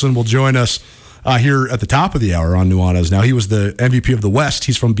 Jake Olson will join us here at the top of the hour on Nuanez. Now, he was the MVP of the West.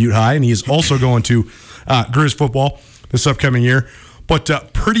 He's from Butte High, and he is also going to Grizz football this upcoming year.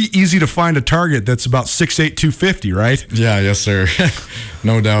 But pretty easy to find a target that's about 6'8", 250, right? Yeah, yes, sir.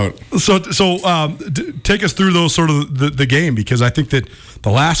 No doubt. So take us through those sort of the game, because I think that the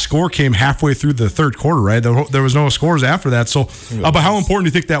last score came halfway through the third quarter, right? There was no scores after that. So, but how important do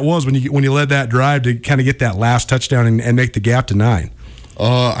you think that was when you led that drive to kind of get that last touchdown and make the gap to 9?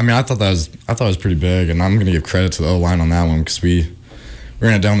 I thought it was pretty big, and I'm going to give credit to the O-line on that one because we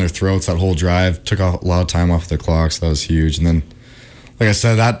ran it down their throats that whole drive, took a lot of time off the clock, so that was huge. And then, like I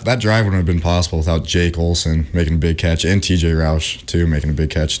said, that drive wouldn't have been possible without Jake Olson making a big catch and TJ Roush too making a big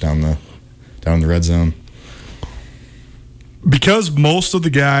catch down the red zone. Because most of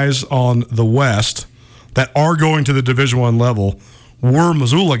the guys on the West that are going to the Division I level were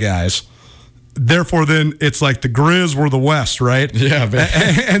Missoula guys, therefore then it's like the Grizz were the West, right? Yeah.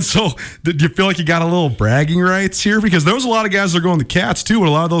 And so do you feel like you got a little bragging rights here? Because there was a lot of guys that are going to the Cats too, but a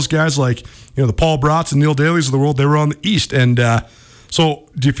lot of those guys like the Paul Brotts and Neil Daly's of the world, they were on the East. And so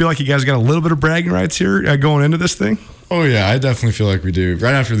do you feel like you guys got a little bit of bragging rights here going into this thing? Oh, yeah, I definitely feel like we do.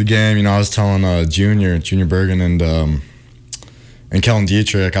 Right after the game, I was telling Junior Bergen and Kellen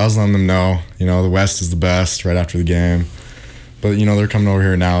Dietrich, I was letting them know, the West is the best right after the game. But, they're coming over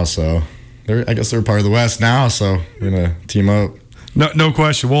here now, so I guess they're part of the West now, so we're going to team up. No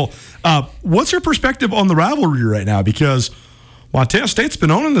question. Well, what's your perspective on the rivalry right now? Because Montana State's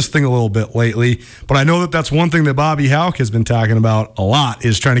been owning this thing a little bit lately, but I know that's one thing that Bobby Houck has been talking about a lot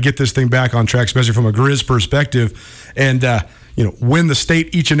is trying to get this thing back on track, especially from a Grizz perspective, and win the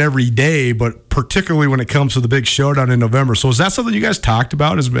state each and every day, but particularly when it comes to the big showdown in November. So is that something you guys talked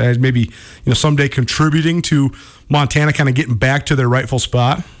about as maybe someday contributing to Montana kind of getting back to their rightful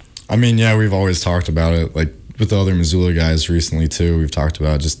spot? Yeah, we've always talked about it. Like with the other Missoula guys recently too. We've talked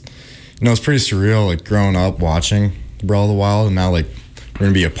about just, it's pretty surreal, like growing up watching Brawl of the Wild, and now like we're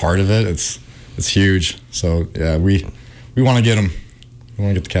gonna be a part of it. It's huge. So yeah, we want to get them. We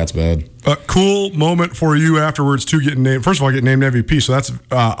want to get the Cats bad. A cool moment for you afterwards too, getting named. First of all, getting named MVP, so that's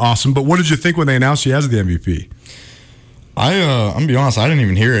awesome. But what did you think when they announced you as the MVP? I'm gonna be honest, I didn't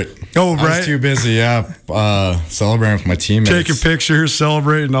even hear it. Oh, right. I was too busy, celebrating with my teammates, taking pictures,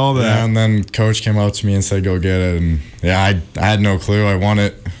 celebrating, all that. Yeah, and then Coach came up to me and said, "Go get it." And I had no clue. I won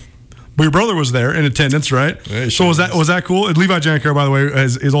it. But your brother was there in attendance, right? Yeah, so was that cool? And Levi Janicaro, by the way,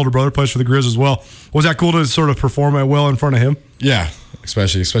 his older brother plays for the Grizz as well. Was that cool to sort of perform it well in front of him? Yeah,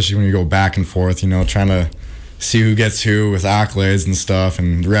 especially when you go back and forth, trying to see who gets who with accolades and stuff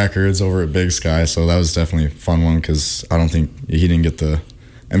and records over at Big Sky. So that was definitely a fun one because I don't think he didn't get the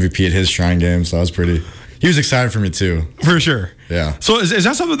MVP at his Shrine game. So he was excited for me too. For sure. Yeah. So is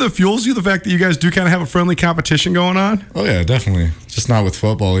that something that fuels you, the fact that you guys do kind of have a friendly competition going on? Oh yeah, definitely. Just not with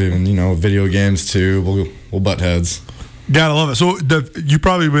football even, video games too. We'll butt heads. Gotta love it. So you've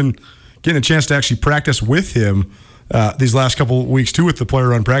probably been getting a chance to actually practice with him these last couple of weeks too with the player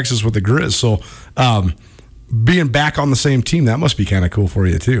run practices with the Grizz. So being back on the same team, that must be kind of cool for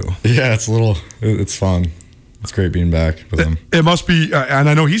you too. Yeah, it's fun. It's great being back with him. It must be, and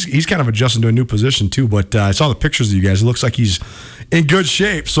I know he's kind of adjusting to a new position too, but I saw the pictures of you guys. It looks like he's in good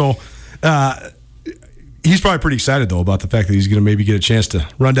shape. So he's probably pretty excited though about the fact that he's going to maybe get a chance to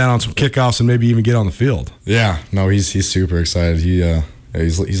run down on some kickoffs and maybe even get on the field. Yeah, no, he's super excited.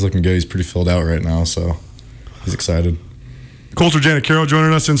 He's looking good. He's pretty filled out right now, so he's excited. Colter Janicaro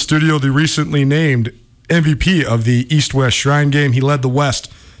joining us in studio, the recently named MVP of the East-West Shrine game. He led the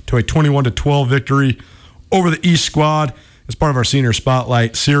West to a 21-12 victory over the East squad as part of our Senior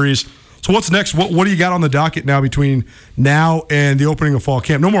Spotlight series. So what's next? What do you got on the docket now between now and the opening of fall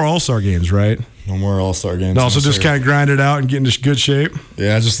camp? No more All-Star games, right? No more All-Star games. No, so just kind of grind it out and get into good shape?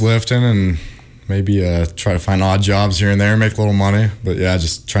 Yeah, just lifting and maybe try to find odd jobs here and there, make a little money. But yeah,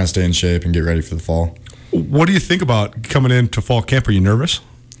 just trying to stay in shape and get ready for the fall. What do you think about coming into fall camp? Are you nervous?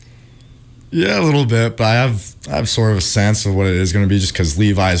 Yeah, a little bit, but I have sort of a sense of what it is going to be just because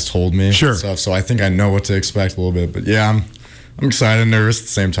Levi's told me stuff. So I think I know what to expect a little bit. But yeah, I'm excited and nervous at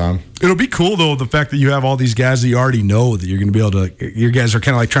the same time. It'll be cool though, the fact that you have all these guys that you already know that you're going to be able to. Your guys are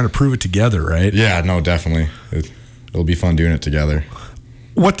kind of like trying to prove it together, right? Yeah, no, definitely. It'll be fun doing it together.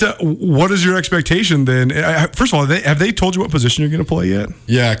 What is your expectation then? First of all, have they told you what position you're going to play yet?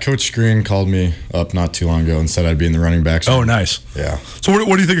 Yeah, Coach Green called me up not too long ago and said I'd be in the running backs. Oh, nice. Yeah. So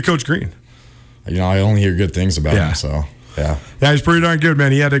what do you think of Coach Green? I only hear good things about him, so yeah. Yeah, he's pretty darn good,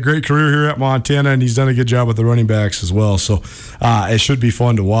 man. He had a great career here at Montana, and he's done a good job with the running backs as well. So it should be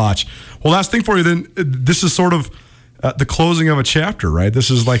fun to watch. Well, last thing for you then, this is sort of the closing of a chapter, right?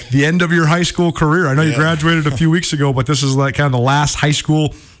 This is like the end of your high school career. I know you graduated a few weeks ago, but this is like kind of the last high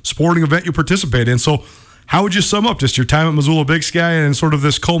school sporting event you participate in. So how would you sum up just your time at Missoula Big Sky and sort of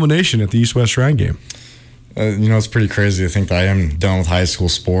this culmination at the East-West Shrine game? It's pretty crazy to think that I am done with high school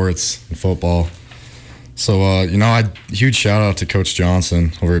sports and football. So, huge shout out to Coach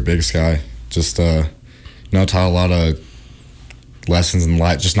Johnson over at Big Sky. Just, taught a lot of lessons in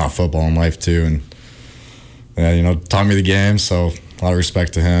life, just not football, in life too. And, taught me the game. So a lot of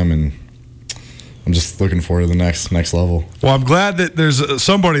respect to him, and I'm just looking forward to the next level. Well, I'm glad that there's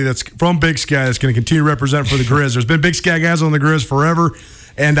somebody that's from Big Sky that's going to continue to represent for the Grizz. There's been Big Sky guys on the Grizz forever.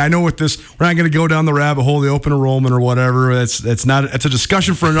 And I know with this, we're not going to go down the rabbit hole, the open enrollment or whatever. It's a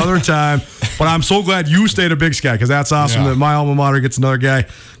discussion for another time. But I'm so glad you stayed at Big Sky because that's awesome that my alma mater gets another guy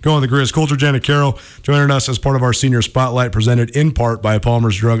going to the Grizz. Colter Janicaro joining us as part of our Senior Spotlight, presented in part by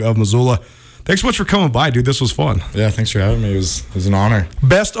Palmer's Drug of Missoula. Thanks so much for coming by, dude. This was fun. Yeah, thanks for having me. It was an honor.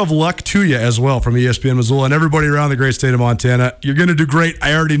 Best of luck to you as well from ESPN Missoula and everybody around the great state of Montana. You're going to do great.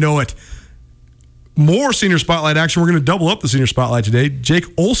 I already know it. More Senior Spotlight action. We're going to double up the Senior Spotlight today. Jake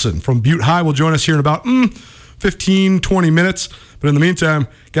Olson from Butte High will join us here in about 15, 20 minutes. But in the meantime,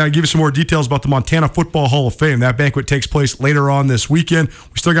 got to give you some more details about the Montana Football Hall of Fame. That banquet takes place later on this weekend.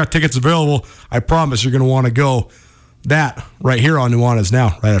 We still got tickets available. I promise you're going to want to go. That right here on Nuanez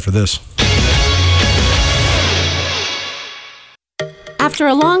Now, right after this. After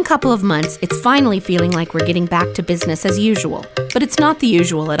a long couple of months, it's finally feeling like we're getting back to business as usual. But it's not the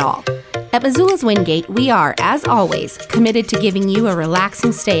usual at all. At Missoula's Wingate, we are, as always, committed to giving you a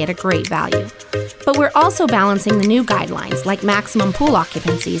relaxing stay at a great value. But we're also balancing the new guidelines like maximum pool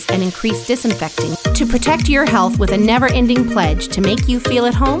occupancies and increased disinfecting to protect your health with a never-ending pledge to make you feel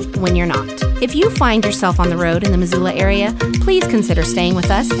at home when you're not. If you find yourself on the road in the Missoula area, please consider staying with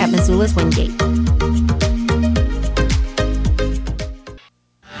us at Missoula's Wingate.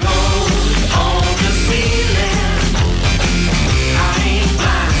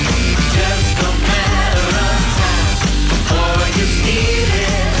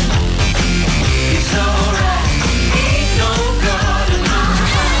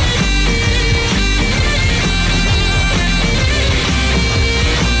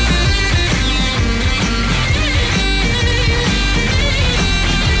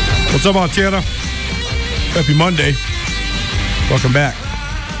 What's up, Montana? Happy Monday. Welcome back.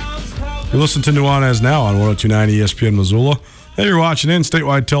 You listen to Nuanez now on 102.9 ESPN Missoula. And you're watching in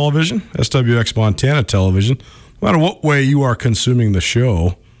statewide television, SWX Montana television. No matter what way you are consuming the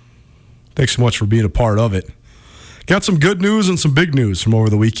show, thanks so much for being a part of it. Got some good news and some big news from over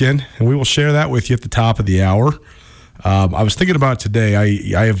the weekend, and we will share that with you at the top of the hour. I was thinking about it today.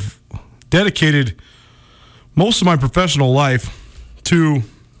 I have dedicated most of my professional life to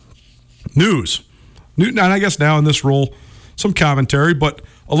news. And I guess now in this role, some commentary, but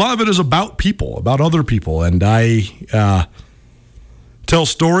a lot of it is about people, about other people. And I tell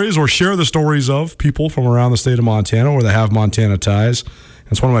stories or share the stories of people from around the state of Montana or that have Montana ties.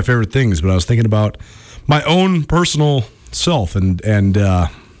 It's one of my favorite things, but I was thinking about my own personal self and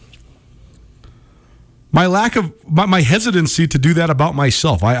my lack of my hesitancy to do that about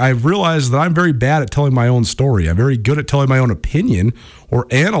myself. I've realized that I'm very bad at telling my own story. I'm very good at telling my own opinion or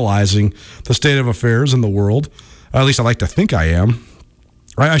analyzing the state of affairs in the world. At least I like to think I am.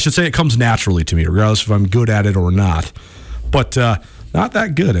 I should say it comes naturally to me, regardless if I'm good at it or not. But not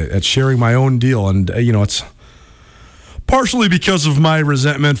that good at sharing my own deal. And, it's partially because of my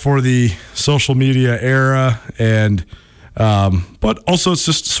resentment for the social media era. But also it's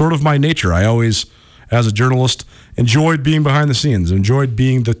just sort of my nature. I always, as a journalist, enjoyed being behind the scenes, enjoyed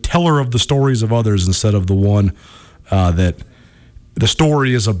being the teller of the stories of others instead of the one that the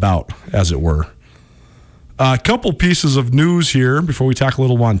story is about, as it were. A couple pieces of news here before we talk a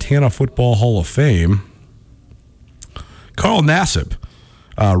little Montana Football Hall of Fame. Carl Nassib,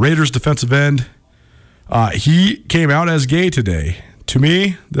 Raiders defensive end, he came out as gay today. To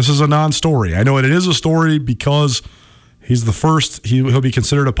me, this is a non-story. I know it is a story because he's the first. He'll be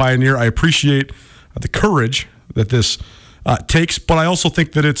considered a pioneer. I appreciate the courage that this takes, but I also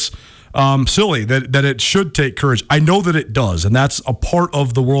think that it's silly that it should take courage. I know that it does, and that's a part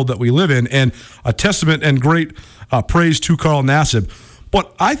of the world that we live in, and a testament and great praise to Carl Nassib.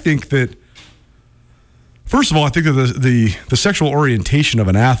 But I think that, first of all, I think that the sexual orientation of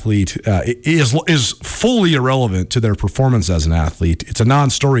an athlete is fully irrelevant to their performance as an athlete. It's a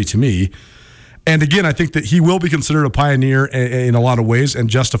non-story to me. And again, I think that he will be considered a pioneer in a lot of ways, and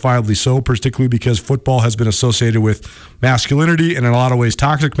justifiably so, particularly because football has been associated with masculinity and in a lot of ways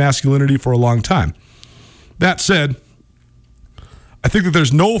toxic masculinity for a long time. That said, I think that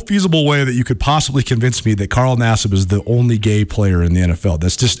there's no feasible way that you could possibly convince me that Carl Nassib is the only gay player in the NFL.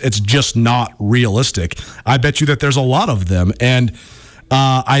 It's just not realistic. I bet you that there's a lot of them, and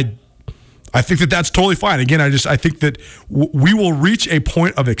I think that that's totally fine. Again, I think that we will reach a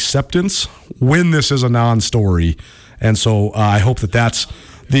point of acceptance when this is a non-story. And so I hope that that's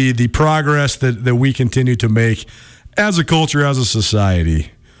the progress that we continue to make as a culture, as a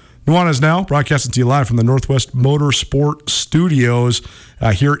society. Nuanez now, broadcasting to you live from the Northwest Motorsport Studios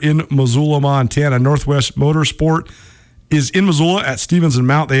here in Missoula, Montana. Northwest Motorsport is in Missoula at Stevens and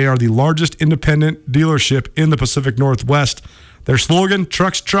Mount. They are the largest independent dealership in the Pacific Northwest. Their slogan,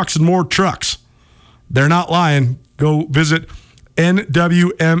 trucks, trucks, and more trucks. They're not lying. Go visit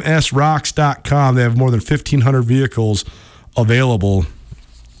nwmsrocks.com. They have more than 1,500 vehicles available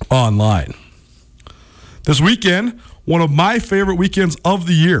online. This weekend, one of my favorite weekends of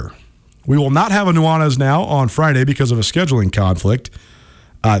the year. We will not have a Nuanez now on Friday because of a scheduling conflict.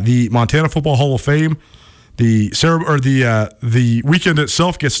 The Montana Football Hall of Fame, the weekend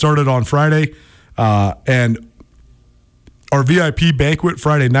itself gets started on Friday, and our VIP banquet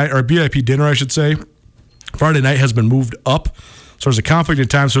Friday night, or VIP dinner, I should say, Friday night has been moved up. So there's a conflict in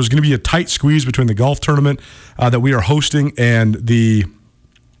time. So there's going to be a tight squeeze between the golf tournament that we are hosting and the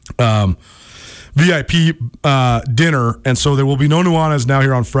VIP dinner. And so there will be no Nuanez now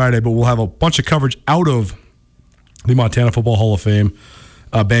here on Friday, but we'll have a bunch of coverage out of the Montana Football Hall of Fame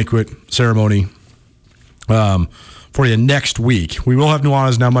banquet ceremony for you next week. We will have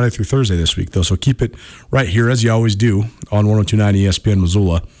Nuanez now Monday through Thursday this week, though, so keep it right here, as you always do, on 102.9 ESPN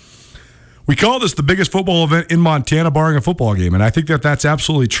Missoula. We call this the biggest football event in Montana, barring a football game, and I think that that's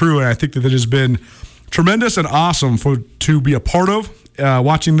absolutely true, and I think that it has been tremendous and awesome to be a part of,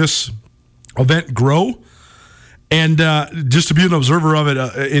 watching this event grow, and just to be an observer of it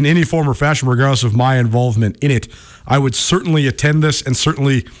in any form or fashion, regardless of my involvement in it. I would certainly attend this and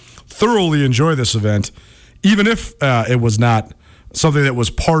certainly thoroughly enjoy this event, even if it was not something that was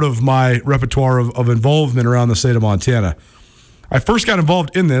part of my repertoire of involvement around the state of Montana. I first got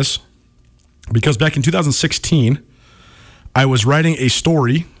involved in this because back in 2016, I was writing a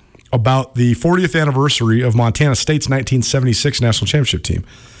story about the 40th anniversary of Montana State's 1976 national championship team.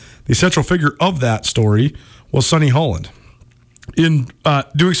 The central figure of that story was Sonny Holland. In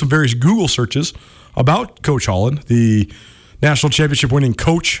doing some various Google searches about Coach Holland, the national championship winning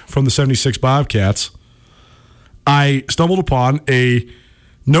coach from the 76 Bobcats, I stumbled upon a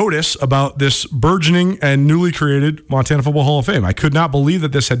notice about this burgeoning and newly created Montana Football Hall of Fame. I could not believe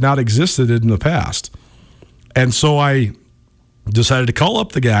that this had not existed in the past. And so I decided to call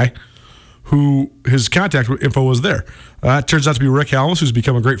up the guy who his contact info was there. It turns out to be Rick Helms, who's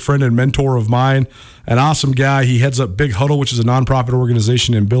become a great friend and mentor of mine, an awesome guy. He heads up Big Huddle, which is a nonprofit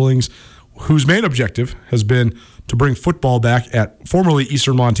organization in Billings, whose main objective has been to bring football back at formerly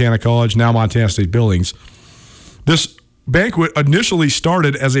Eastern Montana College, now Montana State Billings. This banquet initially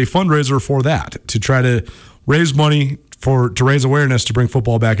started as a fundraiser for that, to try to raise money to raise awareness to bring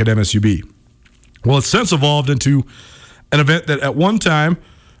football back at MSUB. Well, it's since evolved into an event that at one time,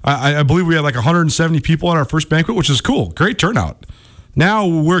 I believe we had like 170 people at our first banquet, which is cool. Great turnout. Now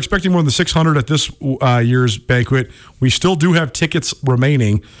we're expecting more than 600 at this year's banquet. We still do have tickets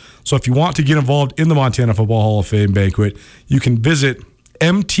remaining. So if you want to get involved in the Montana Football Hall of Fame banquet, you can visit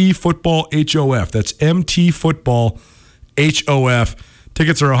MT Football HOF. That's MT Football HOF.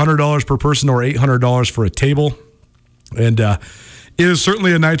 Tickets are $100 per person or $800 for a table. And it is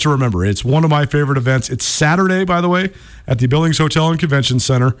certainly a night to remember. It's one of my favorite events. It's Saturday, by the way, at the Billings Hotel and Convention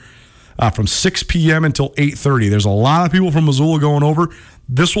Center from 6 p.m. until 8:30. There's a lot of people from Missoula going over.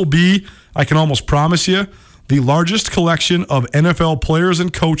 This will be, I can almost promise you, the largest collection of NFL players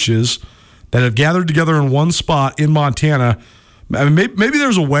and coaches that have gathered together in one spot in Montana. I mean, maybe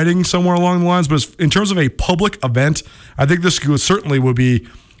there's a wedding somewhere along the lines, but in terms of a public event, I think this certainly would be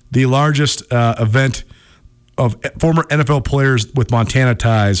the largest event of former NFL players with Montana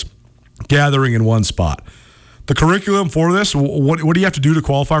ties gathering in one spot. The curriculum for this, what do you have to do to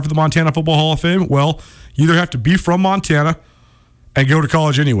qualify for the Montana Football Hall of Fame? Well, you either have to be from Montana and go to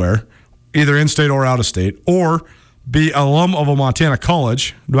college anywhere, either in-state or out-of-state, or be an alum of a Montana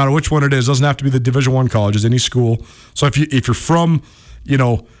college, no matter which one it is. It doesn't have to be the Division I colleges, any school. So if you're from,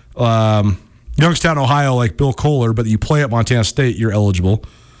 Youngstown, Ohio, like Bill Kohler, but you play at Montana State, you're eligible.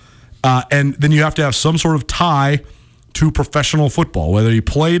 And then you have to have some sort of tie to professional football, whether you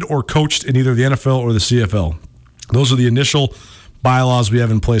played or coached in either the NFL or the CFL. Those are the initial bylaws we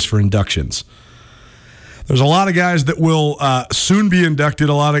have in place for inductions. There's a lot of guys that will soon be inducted,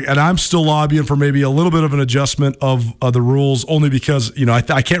 and I'm still lobbying for maybe a little bit of an adjustment of the rules, only because,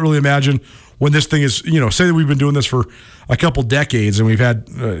 I can't really imagine when this thing is, say that we've been doing this for a couple decades and we've had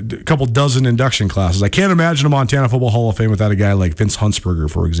a couple dozen induction classes. I can't imagine a Montana Football Hall of Fame without a guy like Vince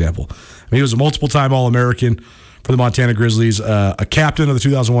Huntsberger, for example. I mean, he was a multiple-time All-American for the Montana Grizzlies, a captain of the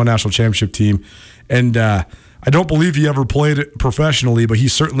 2001 National Championship team, and I don't believe he ever played professionally, but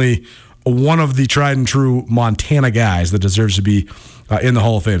he's certainly one of the tried and true Montana guys that deserves to be in the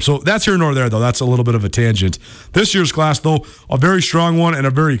Hall of Fame. So that's here nor there, though. That's a little bit of a tangent. This year's class, though, a very strong one and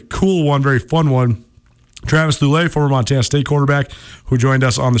a very cool one, very fun one. Travis Lulay, former Montana State quarterback, who joined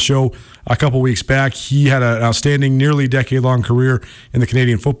us on the show a couple weeks back. He had an outstanding, nearly decade-long career in the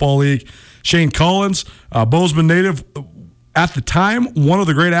Canadian Football League. Shane Collins, Bozeman native, at the time, one of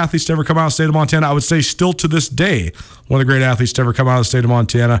the great athletes to ever come out of the state of Montana. I would say still to this day, one of the great athletes to ever come out of the state of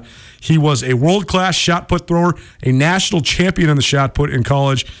Montana. He was a world-class shot put thrower, a national champion in the shot put in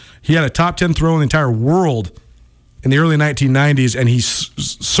college. He had a top 10 throw in the entire world in the early 1990s, and he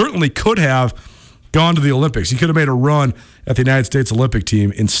certainly could have gone to the Olympics. He could have made a run at the United States Olympic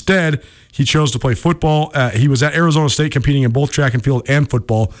team. Instead, he chose to play football. He was at Arizona State competing in both track and field and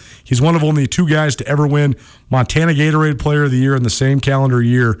football. He's one of only two guys to ever win Montana Gatorade Player of the Year in the same calendar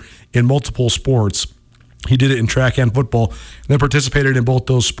year in multiple sports. He did it in track and football, and then participated in both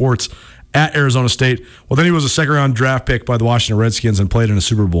those sports at Arizona State. Well, then he was a second-round draft pick by the Washington Redskins and played in a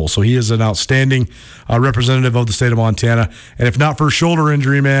Super Bowl. So he is an outstanding representative of the state of Montana. And if not for a shoulder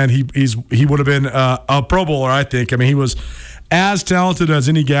injury, man, he would have been a Pro Bowler, I think. I mean, he was as talented as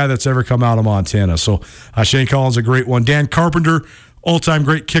any guy that's ever come out of Montana. So Shane Collins, a great one. Dan Carpenter, all-time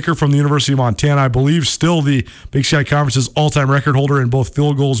great kicker from the University of Montana. I believe still the Big Sky Conference's all-time record holder in both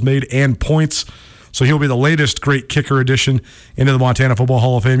field goals made and points. So he'll be the latest great kicker addition into the Montana Football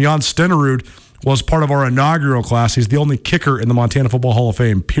Hall of Fame. Jan Stenerud was part of our inaugural class. He's the only kicker in the Montana Football Hall of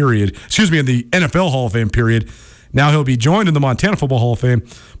Fame, period. In the NFL Hall of Fame, period. Now he'll be joined in the Montana Football Hall of Fame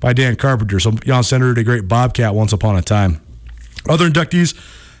by Dan Carpenter. So Jan Stenerud, a great Bobcat once upon a time. Other inductees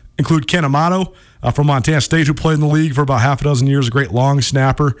include Ken Amato from Montana State, who played in the league for about half a dozen years, a great long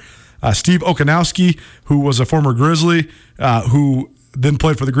snapper. Steve Okanowski, who was a former Grizzly, who then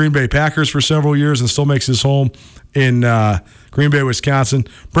played for the Green Bay Packers for several years and still makes his home in Green Bay, Wisconsin.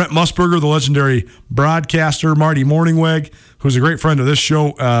 Brent Musburger, the legendary broadcaster. Marty Morningweg, who's a great friend of this show,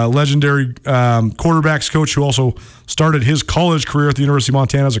 legendary quarterbacks coach who also started his college career at the University of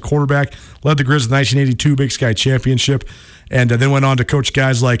Montana as a quarterback, led the Grizz in the 1982 Big Sky Championship, and then went on to coach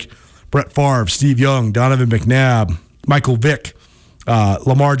guys like Brett Favre, Steve Young, Donovan McNabb, Michael Vick,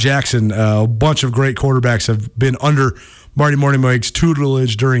 Lamar Jackson. A bunch of great quarterbacks have been under Marty Morningweg's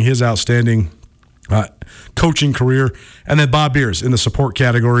tutelage during his outstanding coaching career. And then Bob Beers in the support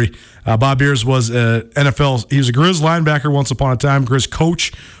category. Bob Beers was NFL. He was a Grizz linebacker once upon a time, Grizz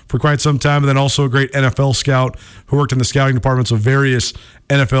coach for quite some time, and then also a great NFL scout who worked in the scouting departments of various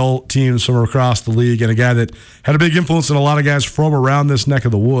NFL teams from across the league, and a guy that had a big influence on a lot of guys from around this neck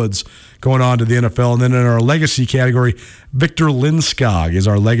of the woods going on to the NFL. And then in our legacy category, Victor Lindskog is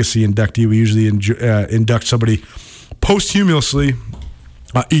our legacy inductee. We usually induct somebody posthumously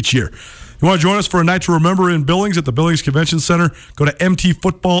each year. You want to join us for a night to remember in Billings at the Billings Convention Center? Go to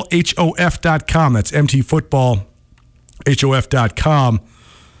mtfootballhof.com. That's mtfootballhof.com.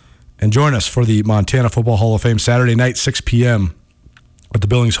 And join us for the Montana Football Hall of Fame Saturday night, 6 p.m. at the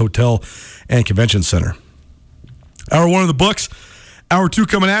Billings Hotel and Convention Center. Hour 1 of the books. Hour 2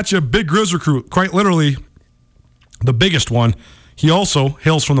 coming at you. Big Grizz recruit, quite literally the biggest one. He also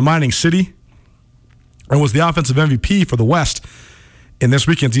hails from the mining city and was the offensive MVP for the West in this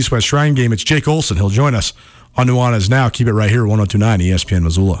weekend's East-West Shrine game. It's Jake Olson. He'll join us on Nuanez Now. Keep it right here, 102.9 ESPN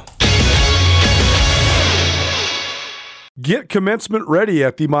Missoula. Get commencement ready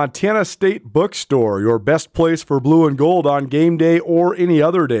at the Montana State Bookstore, your best place for blue and gold on game day or any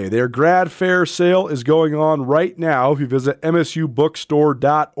other day. Their grad fair sale is going on right now if you visit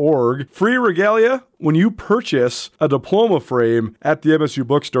msubookstore.org. Free regalia when you purchase a diploma frame at the MSU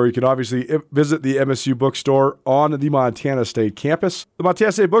Bookstore. You can obviously visit the MSU Bookstore on the Montana State campus. The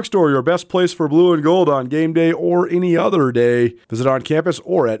Montana State Bookstore, your best place for blue and gold on game day or any other day. Visit on campus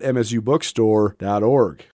or at msubookstore.org.